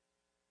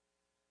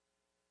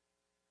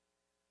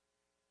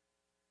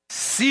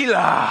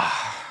 Selah.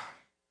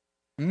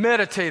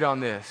 Meditate on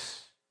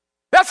this.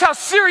 That's how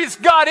serious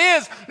God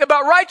is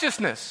about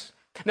righteousness.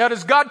 Now,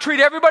 does God treat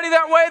everybody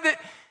that way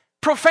that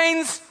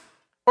profanes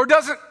or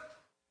doesn't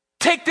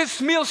take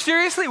this meal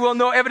seriously? Well,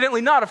 no,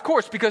 evidently not, of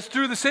course, because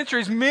through the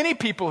centuries, many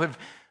people have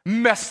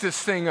messed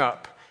this thing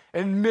up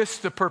and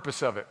missed the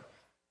purpose of it.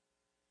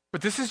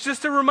 But this is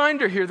just a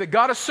reminder here that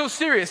God is so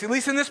serious, at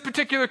least in this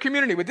particular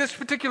community, with this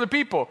particular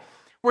people,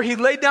 where he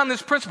laid down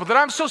this principle, that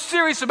I'm so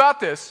serious about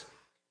this,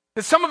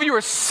 that some of you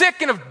are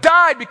sick and have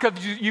died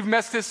because you've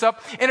messed this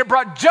up, and it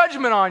brought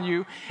judgment on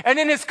you, and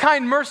in his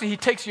kind mercy, he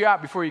takes you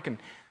out before you can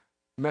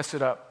mess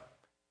it up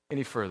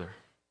any further.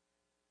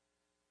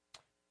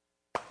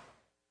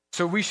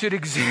 So we should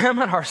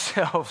examine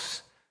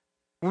ourselves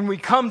when we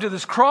come to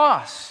this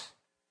cross,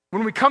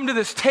 when we come to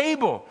this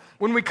table,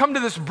 when we come to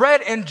this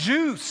bread and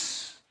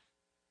juice.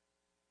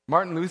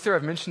 Martin Luther,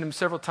 I've mentioned him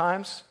several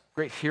times,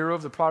 great hero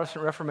of the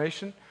Protestant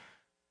Reformation.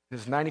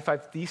 His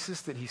 95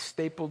 Theses that he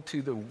stapled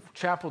to the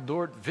chapel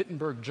door at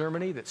Wittenberg,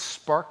 Germany, that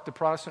sparked the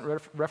Protestant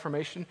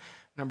Reformation.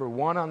 Number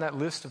one on that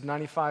list of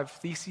 95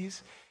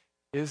 Theses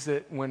is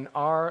that when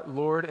our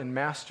Lord and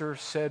Master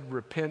said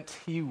repent,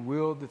 he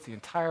willed that the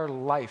entire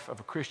life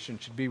of a Christian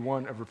should be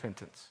one of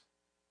repentance.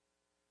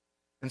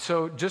 And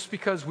so just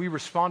because we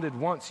responded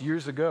once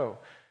years ago,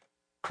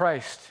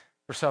 Christ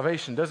for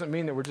salvation, doesn't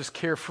mean that we're just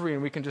carefree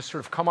and we can just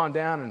sort of come on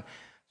down and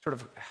sort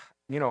of,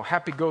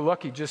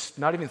 happy-go-lucky, just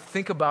not even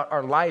think about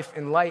our life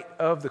in light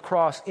of the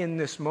cross in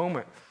this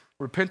moment.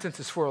 Repentance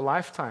is for a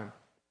lifetime.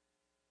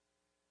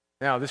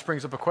 Now, this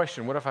brings up a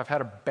question. What if I've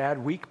had a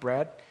bad week,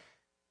 Brad?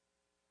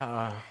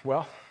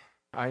 Well,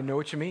 I know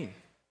what you mean.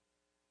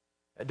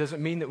 It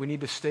doesn't mean that we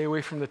need to stay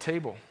away from the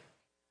table.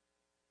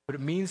 But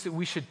it means that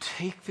we should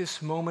take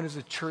this moment as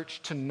a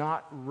church to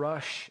not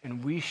rush,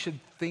 and we should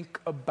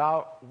think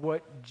about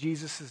what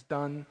Jesus has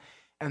done.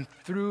 And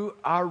through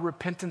our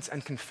repentance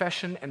and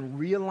confession and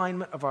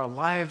realignment of our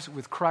lives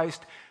with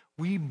Christ,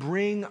 we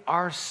bring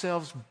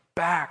ourselves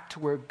back to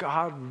where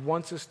God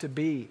wants us to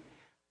be.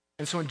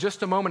 And so in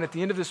just a moment, at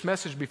the end of this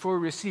message, before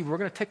we receive, we're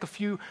going to take a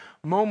few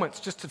moments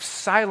just of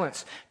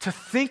silence to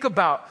think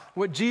about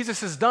what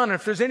Jesus has done. And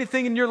if there's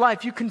anything in your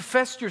life, you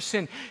confess your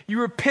sin,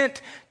 you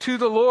repent to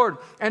the Lord.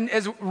 And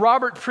as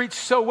Robert preached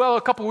so well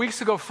a couple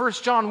weeks ago, 1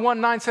 John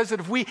 1:9 says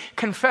that if we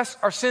confess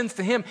our sins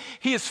to him,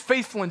 he is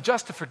faithful and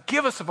just to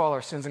forgive us of all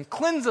our sins and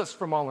cleanse us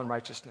from all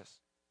unrighteousness.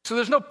 So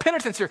there's no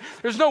penitence here.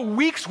 There's no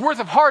weeks worth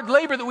of hard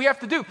labor that we have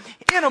to do.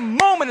 In a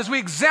moment, as we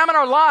examine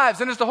our lives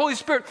and as the Holy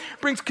Spirit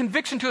brings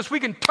conviction to us, we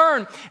can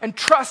turn and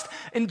trust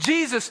in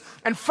Jesus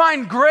and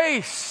find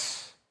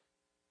grace.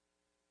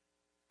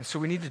 And so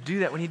we need to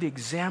do that. We need to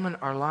examine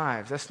our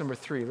lives. That's number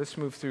 3. Let's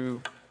move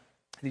through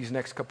these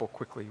next couple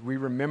quickly.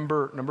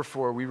 Number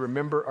 4, we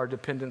remember our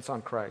dependence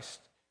on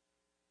Christ.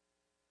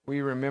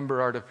 We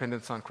remember our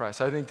dependence on Christ.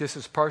 I think this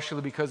is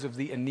partially because of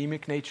the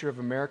anemic nature of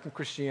American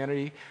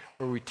Christianity,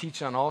 where we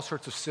teach on all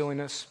sorts of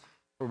silliness,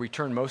 where we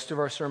turn most of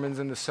our sermons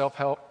into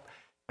self-help,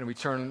 and we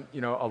turn,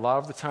 a lot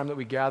of the time that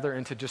we gather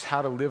into just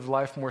how to live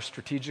life more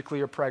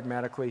strategically or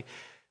pragmatically.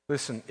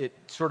 Listen, it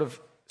sort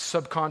of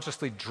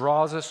subconsciously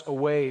draws us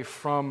away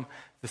from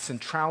the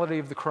centrality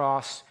of the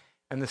cross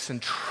and the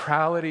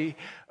centrality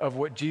of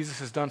what Jesus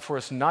has done for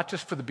us, not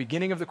just for the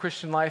beginning of the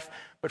Christian life,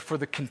 but for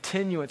the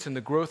continuance and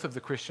the growth of the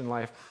Christian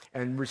life.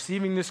 And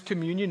receiving this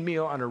communion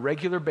meal on a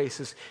regular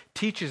basis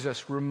teaches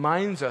us,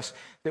 reminds us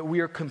that we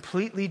are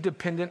completely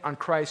dependent on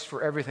Christ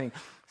for everything.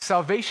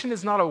 Salvation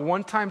is not a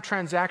one-time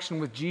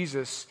transaction with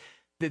Jesus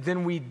that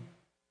then we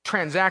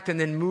transact and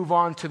then move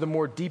on to the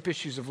more deep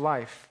issues of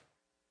life.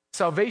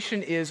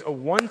 Salvation is a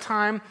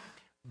one-time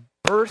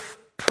birth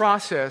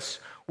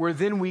process where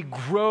then we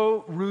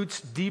grow roots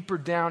deeper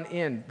down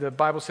in. The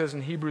Bible says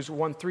in Hebrews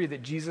 1:3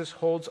 that Jesus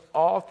holds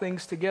all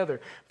things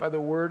together by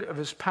the word of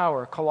his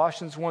power.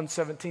 Colossians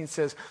 1:17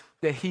 says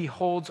that he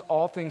holds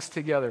all things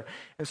together.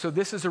 And so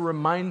this is a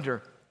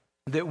reminder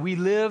that we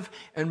live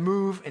and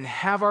move and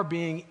have our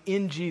being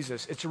in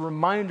Jesus. It's a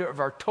reminder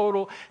of our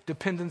total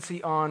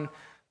dependency on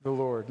the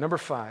Lord. Number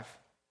 5,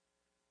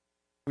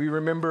 we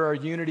remember our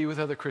unity with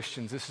other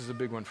Christians. This is a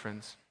big one,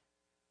 friends.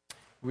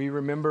 We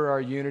remember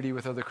our unity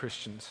with other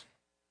Christians.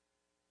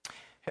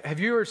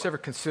 Have you ever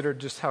considered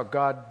just how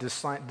God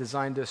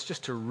designed us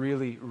just to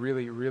really,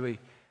 really, really,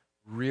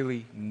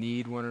 really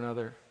need one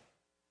another?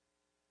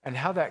 And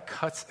how that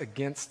cuts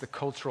against the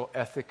cultural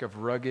ethic of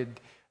rugged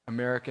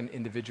American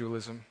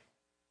individualism?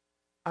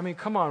 I mean,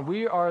 come on,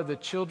 we are the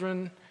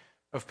children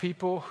of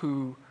people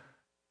who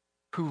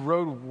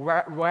rode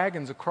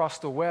wagons across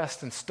the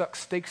West and stuck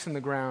stakes in the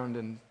ground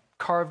and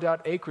carved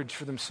out acreage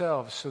for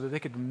themselves so that they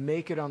could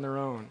make it on their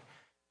own.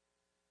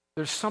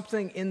 There's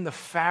something in the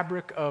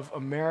fabric of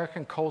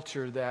American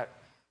culture that,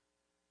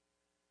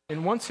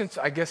 in one sense,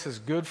 I guess is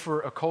good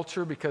for a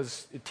culture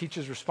because it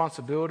teaches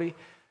responsibility.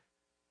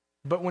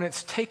 But when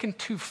it's taken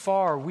too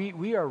far,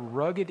 we are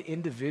rugged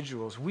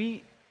individuals.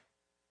 We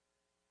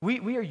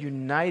are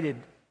united.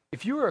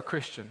 If you are a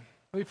Christian,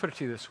 let me put it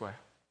to you this way.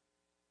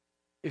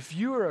 If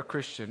you are a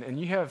Christian and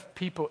you have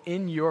people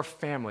in your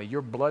family,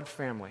 your blood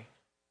family,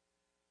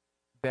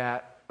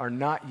 that are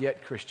not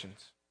yet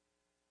Christians,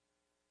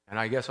 and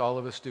I guess all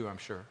of us do, I'm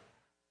sure.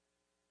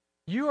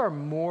 Do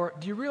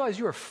you realize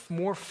you are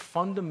more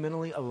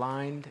fundamentally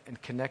aligned and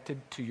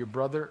connected to your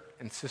brother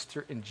and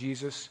sister in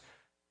Jesus,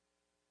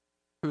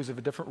 who is of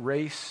a different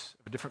race,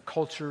 of a different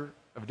culture,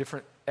 of a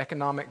different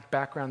economic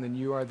background than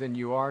you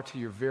are to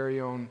your very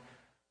own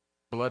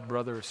blood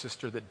brother or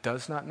sister that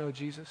does not know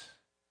Jesus?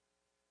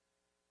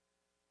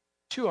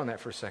 Chew on that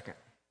for a second.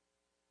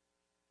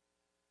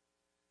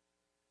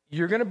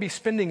 You're going to be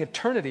spending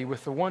eternity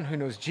with the one who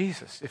knows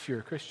Jesus if you're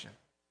a Christian.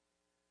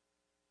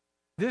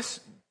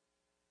 This,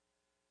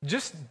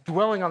 just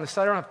dwelling on this,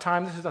 I don't have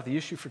time, this is not the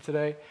issue for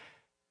today,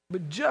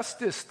 but just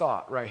this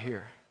thought right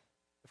here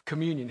of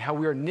communion, how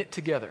we are knit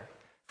together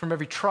from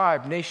every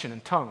tribe, nation,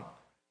 and tongue,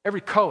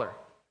 every color,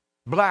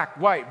 black,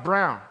 white,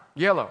 brown,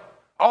 yellow,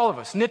 all of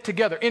us knit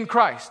together in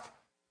Christ,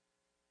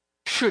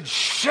 should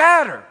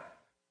shatter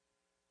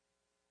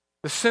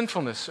the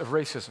sinfulness of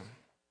racism.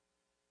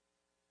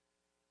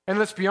 And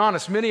let's be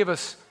honest, many of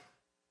us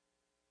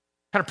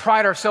kind of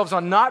pride ourselves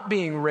on not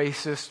being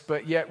racist,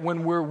 but yet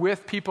when we're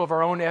with people of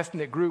our own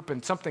ethnic group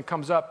and something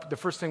comes up, the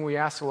first thing we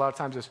ask a lot of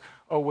times is,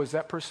 oh, was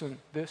that person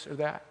this or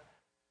that?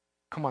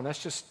 Come on,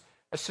 that's just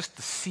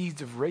the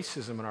seeds of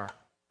racism in our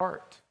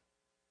heart.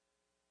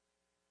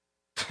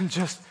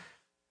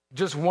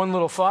 just one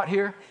little thought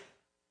here.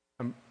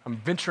 I'm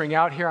venturing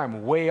out here.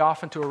 I'm way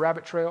off into a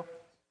rabbit trail.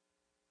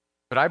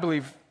 But I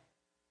believe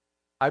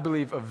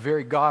a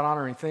very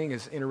God-honoring thing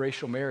is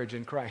interracial marriage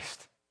in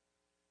Christ.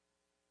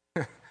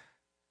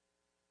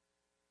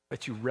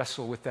 Let you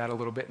wrestle with that a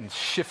little bit and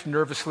shift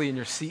nervously in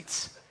your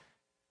seats.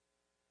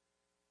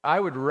 I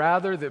would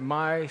rather that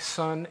my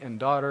son and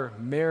daughter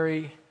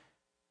marry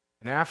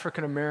an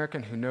African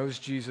American who knows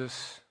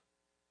Jesus,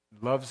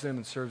 loves them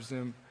and serves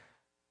them,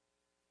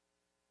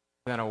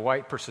 than a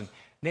white person,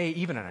 nay,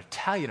 even an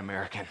Italian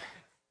American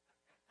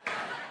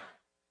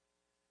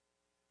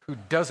who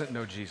doesn't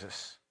know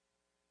Jesus.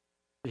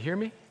 You hear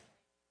me?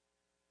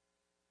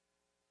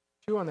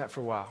 Chew on that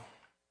for a while.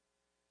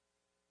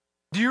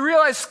 Do you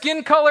realize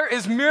skin color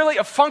is merely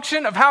a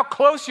function of how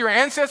close your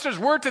ancestors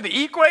were to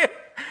the equator?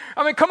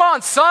 I mean, come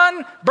on,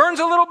 sun burns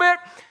a little bit.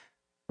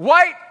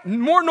 White,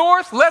 more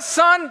north, less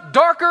sun,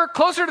 darker,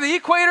 closer to the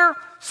equator,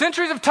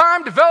 centuries of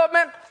time,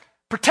 development,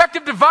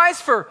 protective device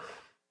for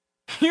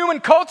human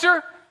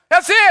culture.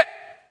 That's it.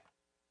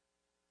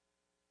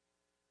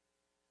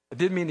 I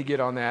didn't mean to get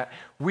on that.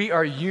 We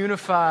are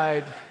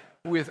unified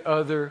with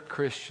other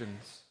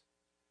Christians.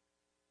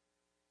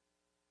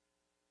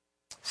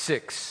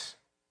 6.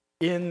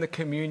 In the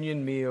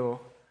communion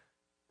meal,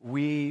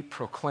 we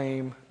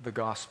proclaim the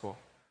gospel.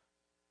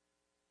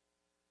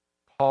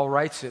 Paul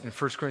writes it in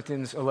 1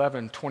 Corinthians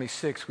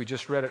 11:26. We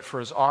just read it. For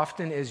as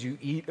often as you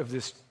eat of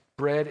this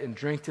bread and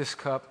drink this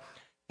cup,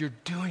 you're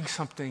doing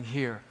something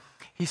here.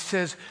 He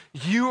says,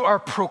 you are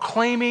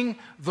proclaiming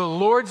the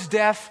Lord's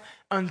death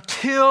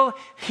until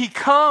he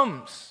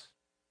comes.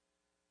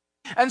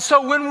 And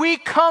so when we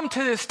come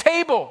to this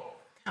table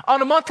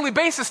on a monthly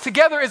basis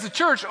together as a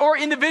church or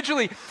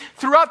individually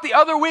throughout the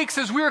other weeks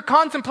as we are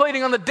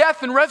contemplating on the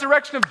death and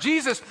resurrection of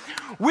Jesus,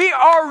 we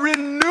are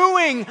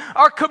renewing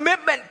our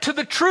commitment to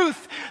the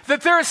truth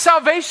that there is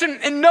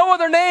salvation in no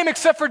other name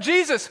except for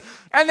Jesus,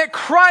 and that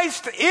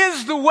Christ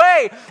is the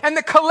way, and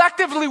that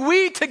collectively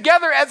we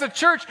together as a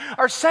church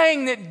are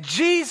saying that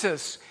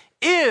Jesus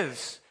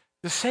is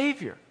the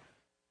Savior.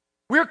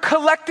 We're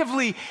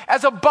collectively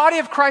as a body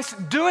of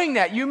Christ doing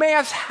that. You may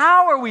ask,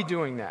 how are we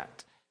doing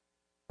that?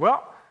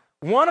 Well,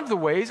 one of the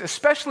ways,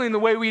 especially in the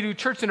way we do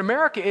church in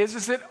America,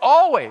 is that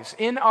always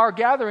in our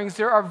gatherings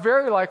there are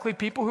very likely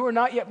people who are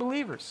not yet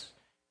believers.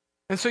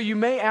 And so you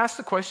may ask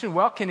the question,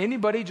 well, can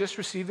anybody just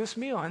receive this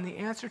meal? And the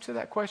answer to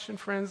that question,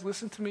 friends,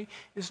 listen to me,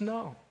 is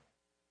no.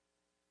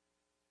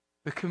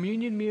 The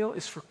communion meal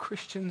is for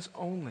Christians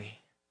only.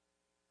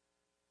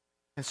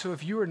 And so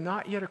if you are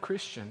not yet a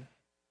Christian,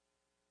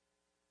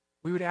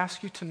 we would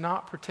ask you to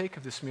not partake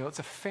of this meal. It's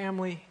a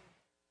family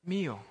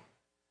meal.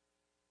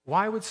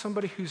 Why would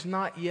somebody who's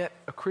not yet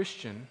a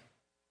Christian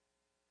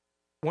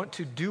want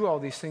to do all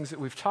these things that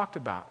we've talked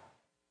about?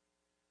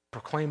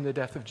 Proclaim the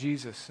death of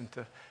Jesus and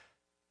to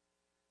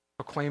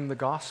proclaim the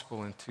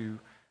gospel and to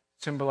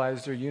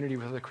symbolize their unity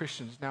with other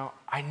Christians. Now,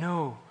 I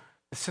know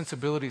the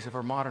sensibilities of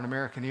our modern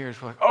American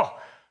ears. We're like, oh,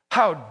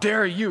 how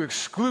dare you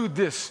exclude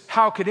this?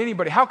 How could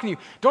anybody? How can you?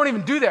 Don't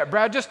even do that,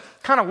 Brad. Just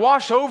kind of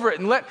wash over it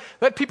and let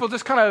people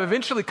just kind of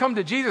eventually come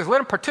to Jesus. Let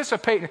them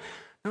participate.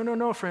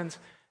 No, friends.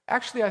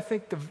 Actually, I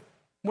think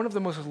one of the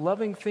most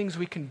loving things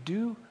we can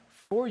do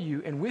for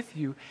you and with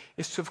you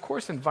is to, of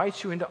course,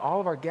 invite you into all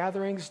of our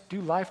gatherings,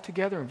 do life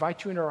together,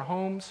 invite you into our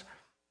homes,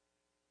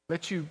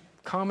 let you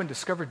come and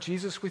discover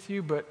Jesus with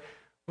you. But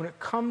when it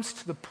comes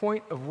to the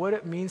point of what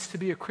it means to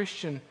be a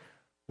Christian,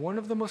 one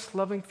of the most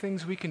loving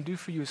things we can do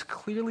for you is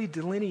clearly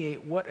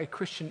delineate what a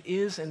Christian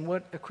is and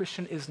what a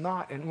Christian is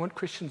not, and what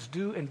Christians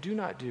do and do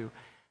not do.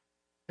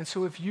 And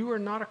so if you are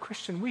not a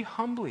Christian, we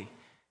humbly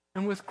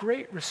and with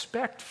great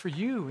respect for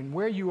you and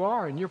where you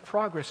are in your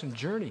progress and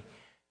journey,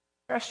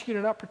 I ask you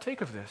to not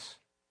partake of this.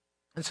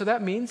 And so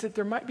that means that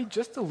there might be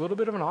just a little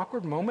bit of an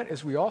awkward moment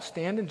as we all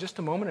stand in just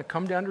a moment and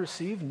come down to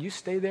receive, and you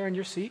stay there in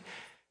your seat.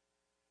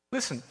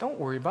 Listen, don't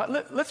worry about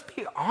it. Let's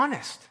be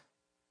honest.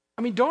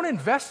 I mean, don't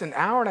invest an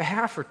hour and a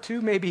half or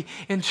two maybe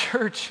in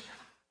church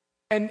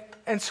and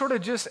sort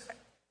of just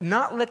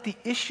not let the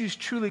issues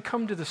truly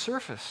come to the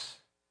surface.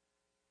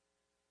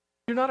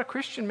 You're not a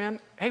Christian, man.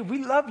 Hey,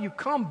 we love you.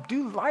 Come,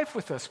 do life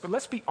with us. But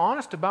let's be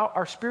honest about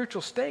our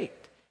spiritual state.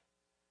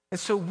 And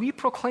so we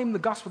proclaim the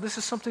gospel. This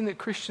is something that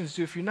Christians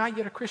do. If you're not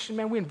yet a Christian,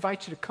 man, we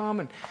invite you to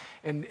come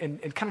and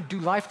kind of do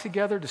life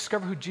together,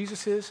 discover who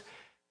Jesus is. If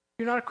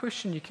you're not a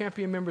Christian, you can't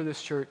be a member of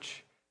this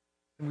church.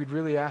 And we'd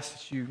really ask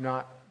that you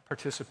not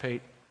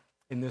participate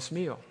in this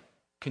meal.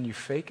 Can you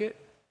fake it?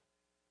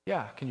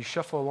 Yeah. Can you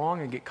shuffle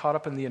along and get caught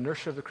up in the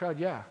inertia of the crowd?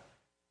 Yeah.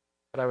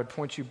 But I would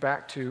point you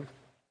back to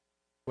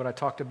what I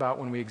talked about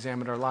when we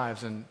examined our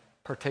lives, and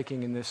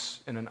partaking in this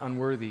in an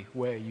unworthy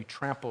way. You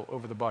trample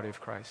over the body of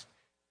Christ.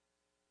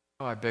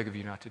 Oh, I beg of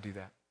you not to do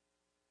that.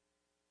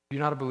 If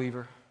you're not a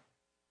believer,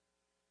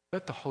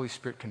 let the Holy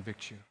Spirit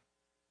convict you.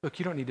 Look,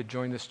 you don't need to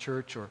join this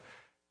church or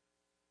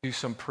do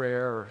some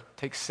prayer or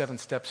take 7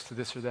 steps to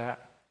this or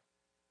that.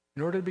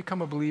 In order to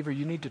become a believer,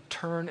 you need to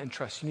turn and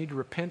trust. You need to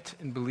repent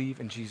and believe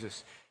in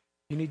Jesus.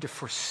 You need to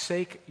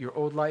forsake your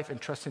old life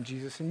and trust in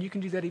Jesus. And you can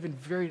do that even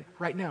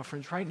right now,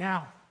 friends, right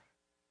now.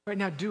 Right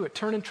now, do it.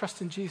 Turn and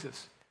trust in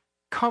Jesus.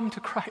 Come to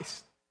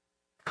Christ.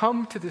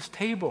 Come to this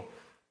table.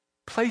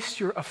 Place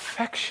your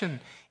affection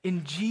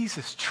in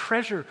Jesus.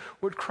 Treasure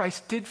what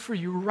Christ did for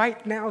you.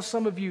 Right now,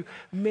 some of you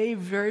may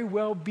very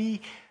well be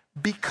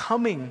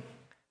becoming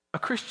a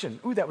Christian.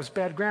 Ooh, that was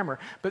bad grammar.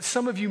 But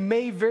some of you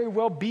may very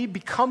well be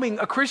becoming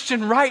a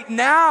Christian right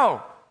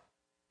now.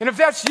 And if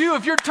that's you,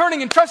 if you're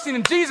turning and trusting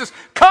in Jesus,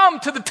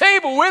 come to the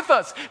table with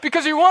us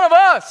because you're one of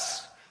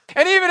us.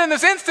 And even in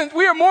this instant,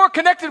 we are more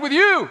connected with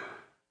you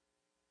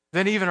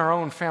than even our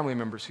own family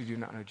members who do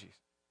not know Jesus.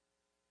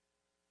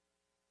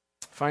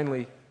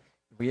 Finally,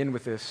 we end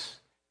with this.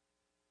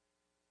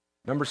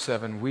 Number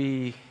 7,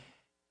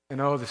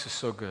 this is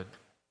so good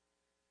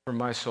for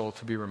my soul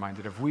to be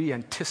reminded of. We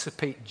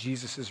anticipate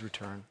Jesus'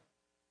 return.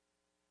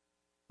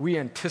 We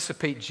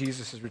anticipate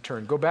Jesus'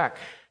 return. Go back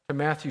to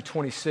Matthew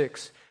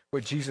 26,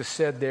 what Jesus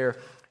said there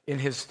in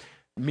his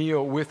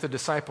meal with the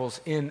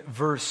disciples in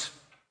verse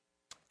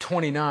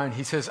 29.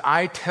 He says,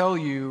 I tell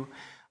you,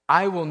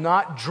 I will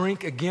not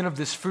drink again of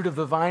this fruit of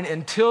the vine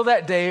until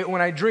that day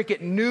when I drink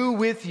it new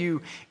with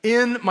you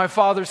in my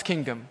Father's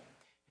kingdom.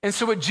 And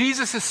so what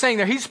Jesus is saying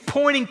there, he's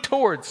pointing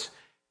towards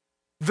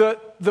the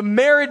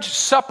marriage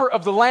supper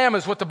of the Lamb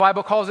is what the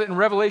Bible calls it in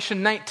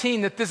Revelation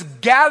 19, that this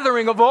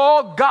gathering of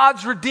all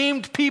God's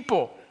redeemed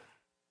people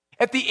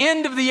at the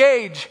end of the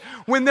age,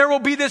 when there will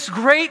be this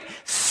great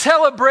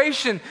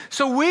celebration.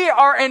 So we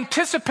are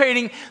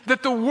anticipating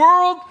that the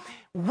world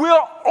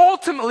will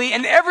ultimately,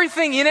 and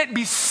everything in it,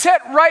 be set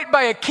right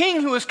by a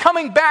king who is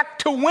coming back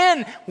to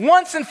win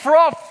once and for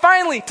all,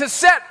 finally, to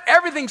set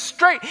everything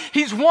straight.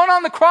 He's won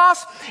on the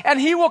cross,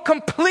 and he will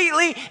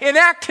completely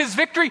enact his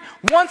victory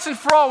once and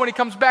for all when he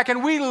comes back.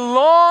 And we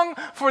long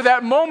for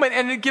that moment,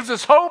 and it gives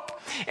us hope,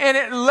 and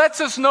it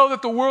lets us know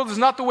that the world is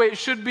not the way it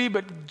should be,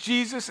 but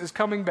Jesus is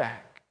coming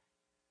back.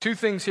 2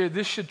 things here.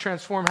 This should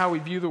transform how we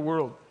view the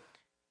world.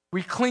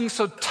 We cling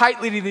so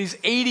tightly to these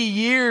 80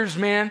 years,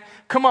 man.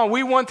 Come on,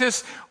 we want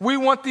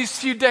these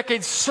few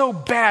decades so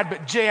bad.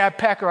 But J.I.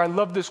 Packer, I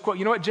love this quote.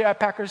 You know what J.I.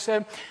 Packer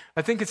said?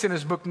 I think it's in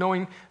his book,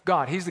 Knowing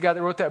God. He's the guy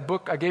that wrote that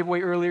book I gave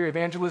away earlier,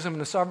 Evangelism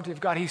and the Sovereignty of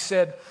God. He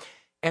said,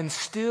 and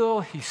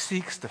still he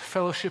seeks the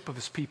fellowship of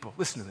his people.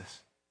 Listen to this.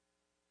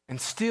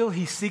 And still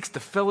he seeks the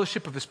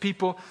fellowship of his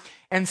people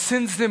and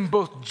sends them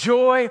both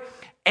joy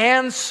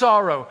and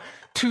sorrow,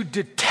 to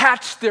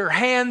detach their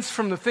hands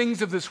from the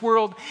things of this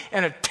world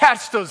and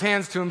attach those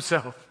hands to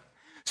himself.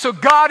 So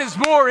God is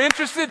more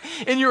interested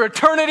in your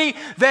eternity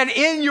than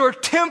in your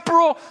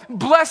temporal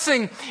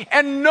blessing.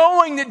 And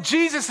knowing that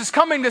Jesus is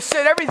coming to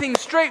set everything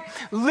straight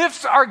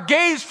lifts our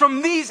gaze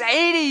from these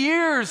 80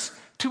 years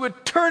to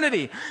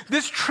eternity.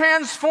 This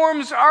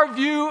transforms our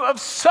view of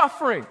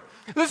suffering.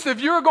 Listen,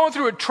 if you're going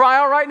through a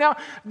trial right now,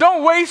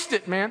 don't waste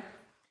it, man.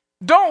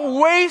 Don't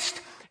waste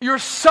your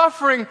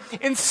suffering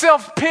in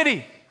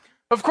self-pity.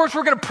 Of course,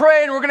 we're going to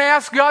pray and we're going to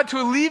ask God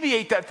to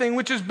alleviate that thing,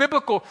 which is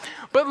biblical.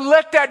 But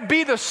let that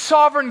be the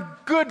sovereign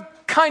good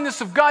kindness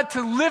of God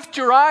to lift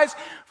your eyes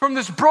from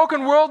this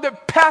broken world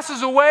that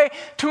passes away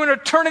to an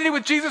eternity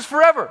with Jesus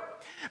forever.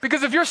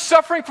 Because if you're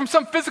suffering from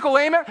some physical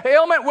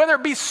ailment, whether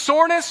it be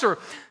soreness or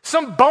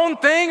some bone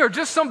thing or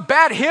just some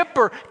bad hip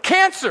or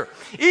cancer,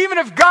 even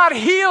if God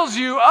heals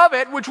you of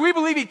it, which we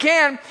believe he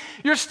can,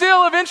 you're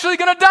still eventually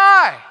going to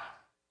die.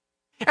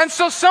 And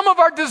so some of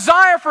our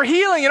desire for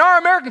healing in our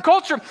American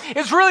culture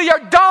is really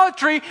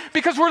idolatry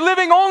because we're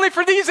living only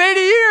for these 80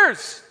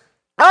 years.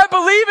 I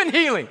believe in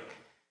healing,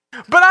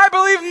 but I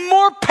believe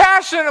more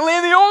passionately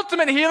in the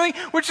ultimate healing,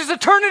 which is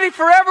eternity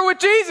forever with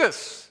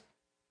Jesus.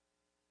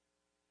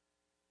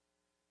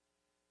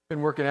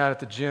 Been working out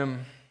at the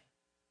gym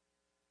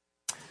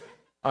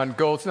on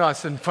Golds. No,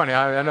 it's funny.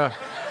 I know.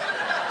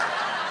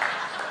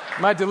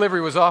 My delivery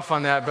was off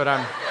on that, but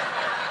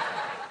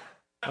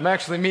I'm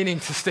actually meaning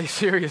to stay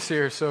serious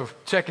here, so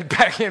check it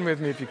back in with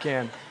me if you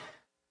can.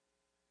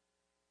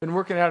 Been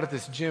working out at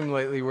this gym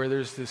lately where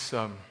there's this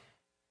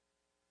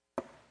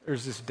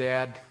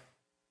dad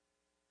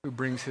who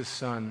brings his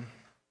son.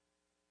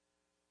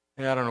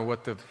 And I don't know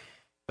what the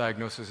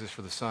diagnosis is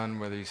for the son,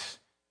 whether he's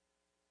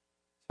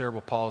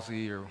cerebral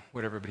palsy or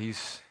whatever, but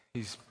he's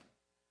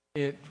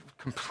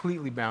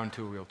completely bound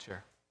to a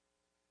wheelchair.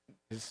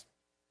 His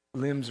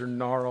limbs are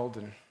gnarled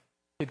and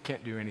kid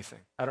can't do anything.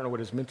 I don't know what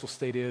his mental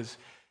state is,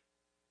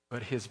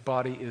 but his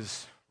body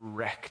is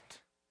wrecked.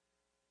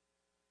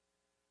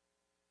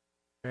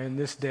 And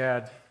this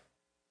dad,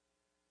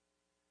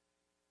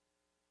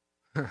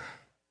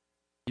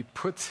 he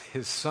puts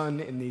his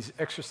son in these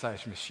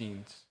exercise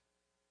machines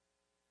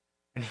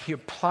and he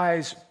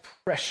applies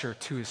pressure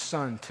to his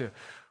son to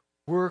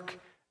work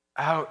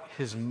out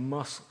his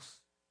muscles,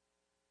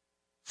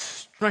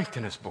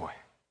 strengthen his boy.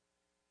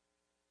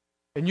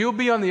 And you'll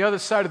be on the other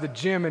side of the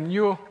gym and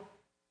you'll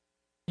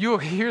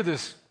hear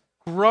this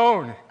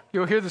groan.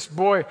 You'll hear this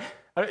boy.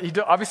 He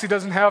obviously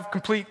doesn't have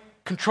complete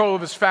control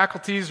of his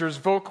faculties or his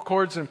vocal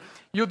cords, and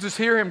you'll just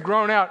hear him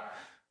groan out,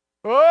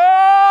 "Oh!"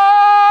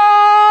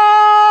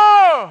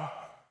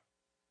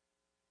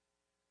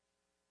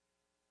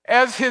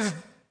 as his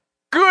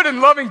good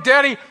and loving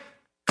daddy,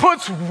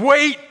 puts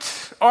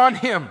weight on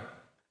him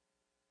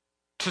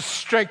to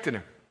strengthen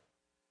him.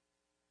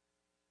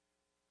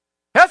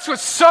 That's what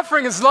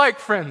suffering is like,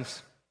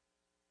 friends.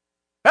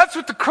 That's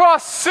what the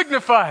cross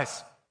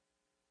signifies.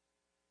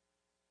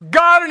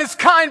 God in his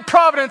kind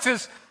providence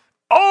is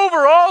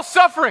over all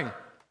suffering.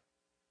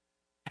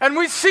 And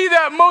we see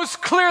that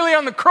most clearly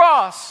on the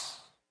cross,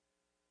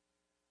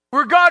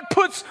 where God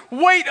puts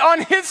weight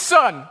on his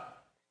son,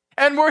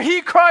 and where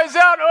he cries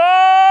out,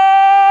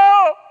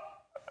 "Oh!"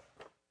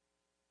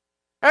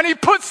 And he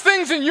puts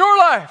things in your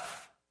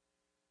life.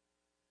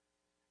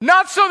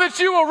 Not so that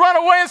you will run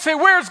away and say,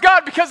 "Where's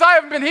God?" because I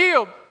haven't been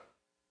healed.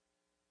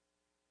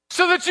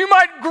 So that you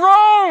might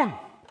groan.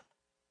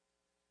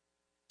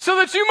 So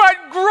that you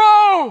might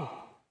grow.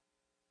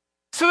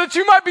 So that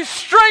you might be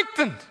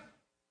strengthened.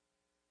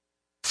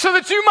 So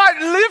that you might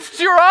lift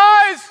your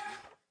eyes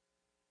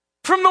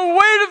from the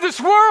weight of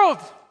this world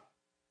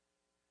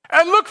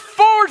and look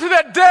forward to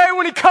that day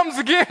when he comes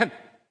again.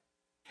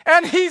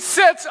 And he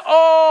sets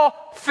all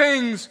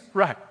things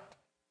right.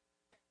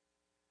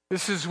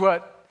 This is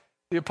what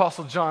the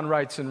Apostle John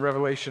writes in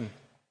Revelation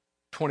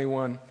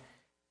 21,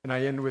 and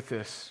I end with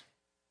this.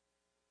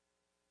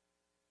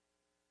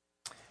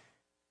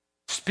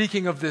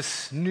 Speaking of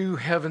this new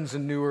heavens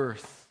and new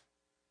earth,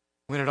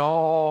 when it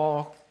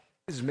all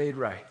is made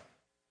right.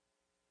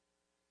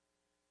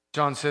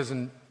 John says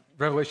in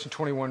Revelation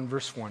 21,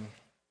 verse 1,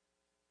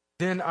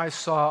 "Then I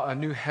saw a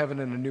new heaven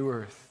and a new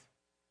earth.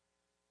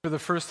 For the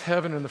first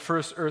heaven and the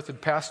first earth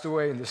had passed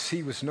away, and the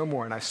sea was no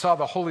more. And I saw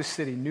the holy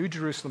city, New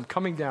Jerusalem,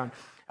 coming down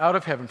out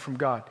of heaven from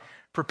God,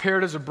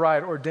 prepared as a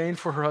bride ordained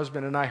for her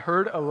husband. And I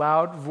heard a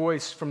loud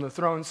voice from the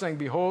throne saying,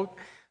 'Behold,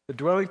 the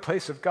dwelling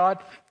place of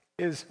God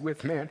is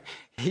with man.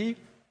 He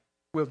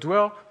will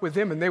dwell with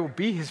them, and they will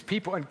be his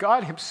people. And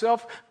God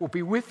himself will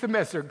be with them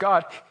as their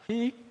God.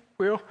 He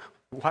will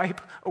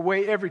wipe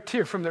away every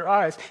tear from their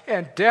eyes,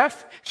 and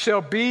death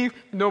shall be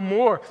no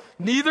more.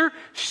 Neither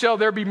shall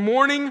there be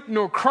mourning,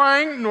 nor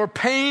crying, nor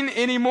pain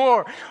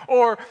anymore,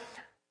 or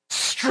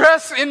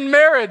stress in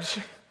marriage,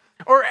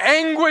 or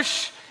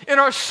anguish in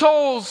our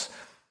souls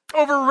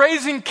over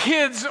raising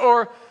kids,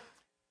 or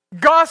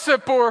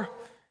gossip, or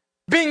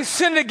being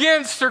sinned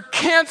against, or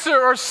cancer,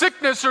 or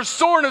sickness, or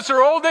soreness,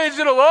 or old age.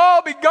 It'll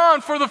all be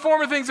gone, for the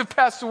former things have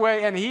passed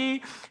away.' And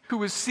he who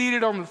was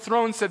seated on the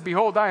throne said,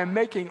 'Behold, I am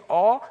making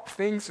all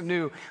things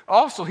new.'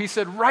 Also, he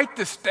said, 'Write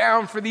this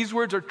down, for these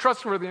words are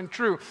trustworthy and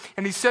true.'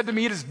 And he said to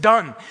me, 'It is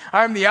done.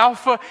 I am the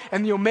Alpha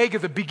and the Omega,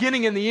 the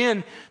beginning and the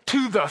end.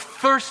 To the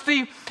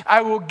thirsty,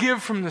 I will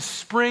give from the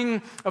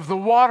spring of the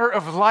water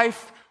of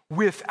life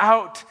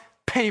without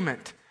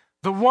payment.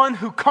 The one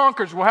who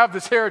conquers will have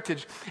this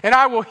heritage, and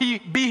I will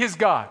be his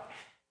God,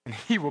 and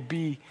he will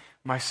be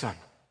my son.'"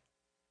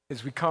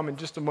 As we come in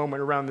just a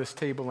moment around this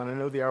table, and I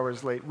know the hour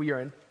is late, we are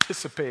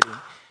anticipating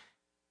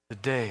the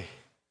day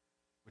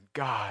when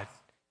God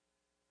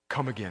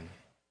come again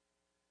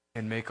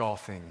and make all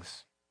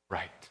things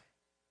right.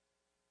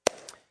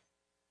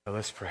 Now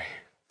let's pray.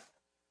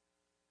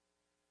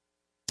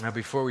 Now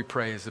before we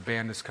pray, as the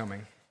band is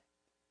coming,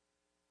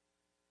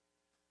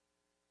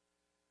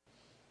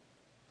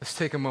 let's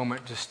take a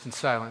moment just in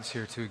silence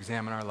here to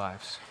examine our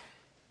lives.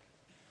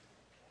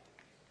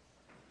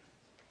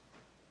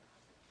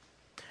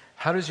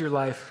 How does your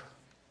life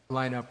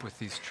line up with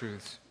these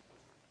truths?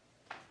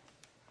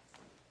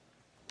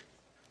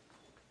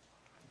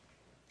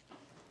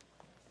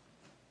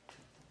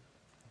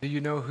 Do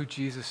you know who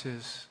Jesus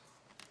is?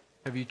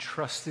 Have you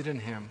trusted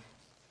in him?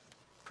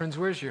 Friends,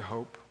 where's your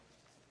hope?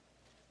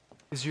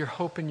 Is your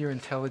hope in your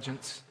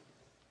intelligence?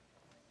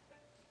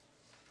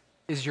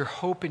 Is your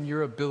hope in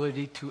your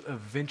ability to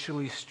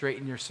eventually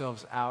straighten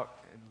yourselves out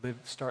and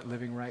start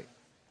living right?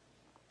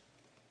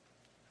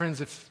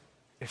 Friends, if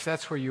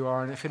that's where you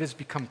are, and if it has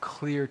become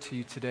clear to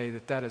you today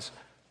that that is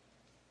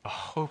a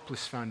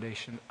hopeless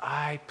foundation,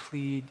 I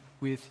plead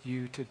with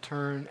you to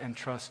turn and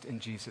trust in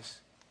Jesus.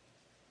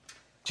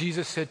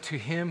 Jesus said, "To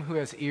him who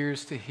has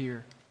ears to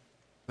hear,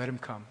 let him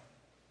come."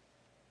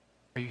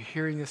 Are you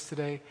hearing this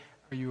today?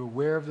 Are you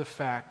aware of the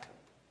fact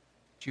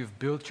that you've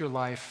built your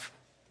life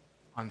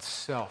on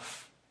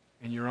self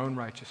and your own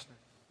righteousness?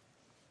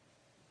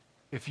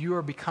 If you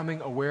are becoming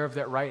aware of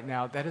that right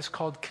now, that is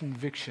called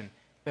conviction.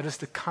 That is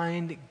the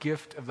kind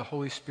gift of the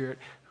Holy Spirit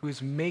who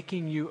is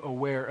making you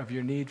aware of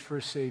your need for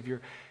a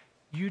Savior.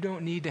 You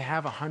don't need to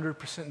have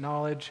 100%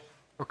 knowledge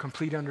or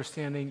complete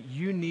understanding.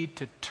 You need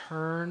to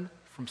turn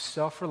from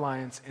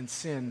self-reliance and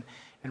sin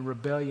and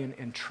rebellion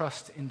and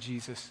trust in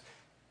Jesus.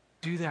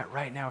 Do that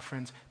right now,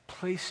 friends.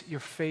 Place your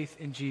faith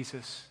in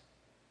Jesus.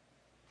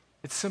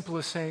 It's simple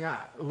as saying,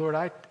 "Lord,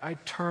 I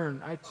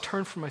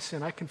turn from my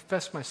sin. I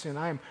confess my sin.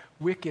 I am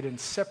wicked and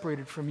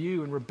separated from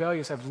you and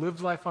rebellious. I've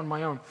lived life on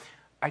my own.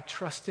 I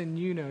trust in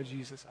you now,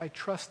 Jesus. I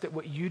trust that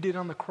what you did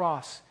on the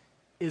cross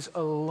is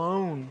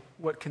alone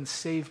what can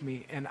save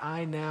me. And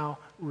I now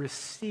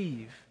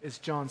receive," as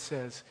John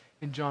says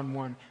in John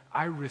 1,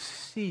 "I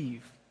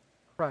receive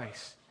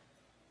Christ."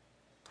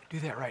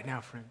 Do that right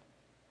now, friend.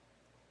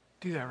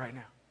 Do that right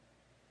now.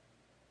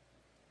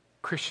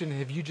 Christian,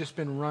 have you just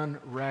been run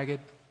ragged?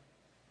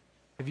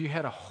 Have you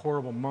had a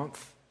horrible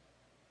month,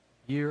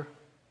 year,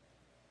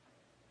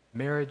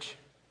 marriage,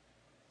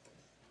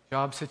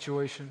 job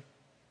situation?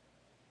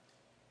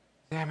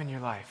 Examine your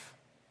life.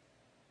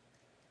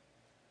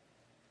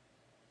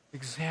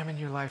 Examine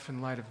your life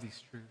in light of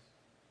these truths.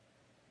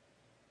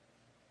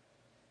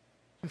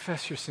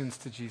 Confess your sins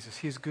to Jesus.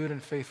 He is good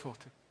and faithful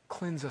to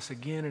cleanse us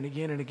again and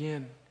again and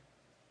again,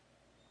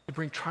 to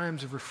bring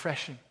times of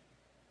refreshing.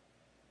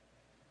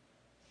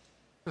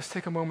 Let's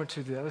take a moment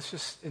to do that. Let's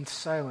just, in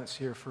silence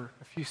here for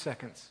a few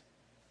seconds,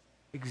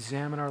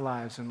 examine our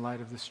lives in light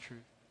of this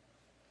truth.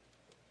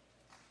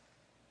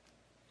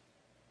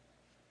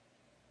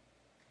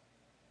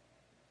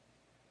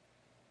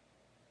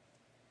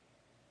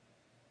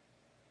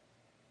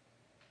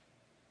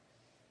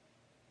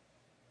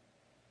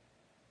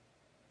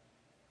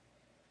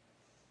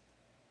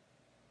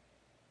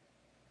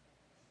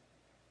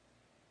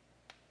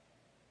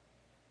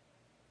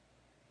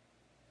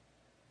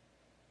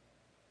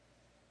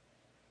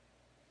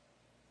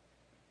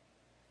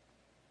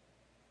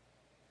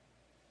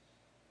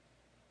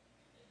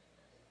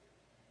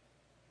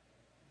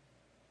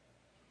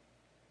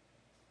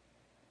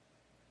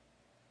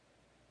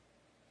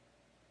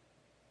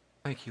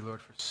 Thank you,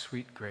 Lord, for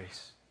sweet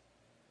grace.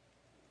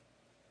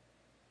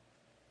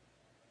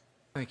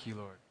 Thank you,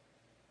 Lord,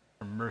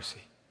 for mercy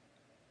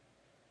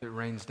that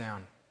rains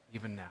down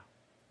even now.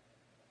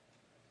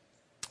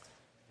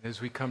 And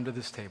as we come to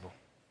this table,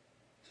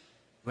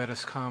 let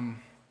us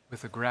come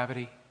with a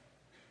gravity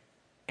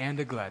and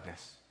a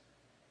gladness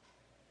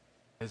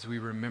as we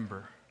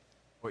remember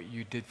what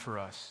you did for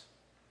us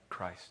in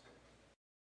Christ.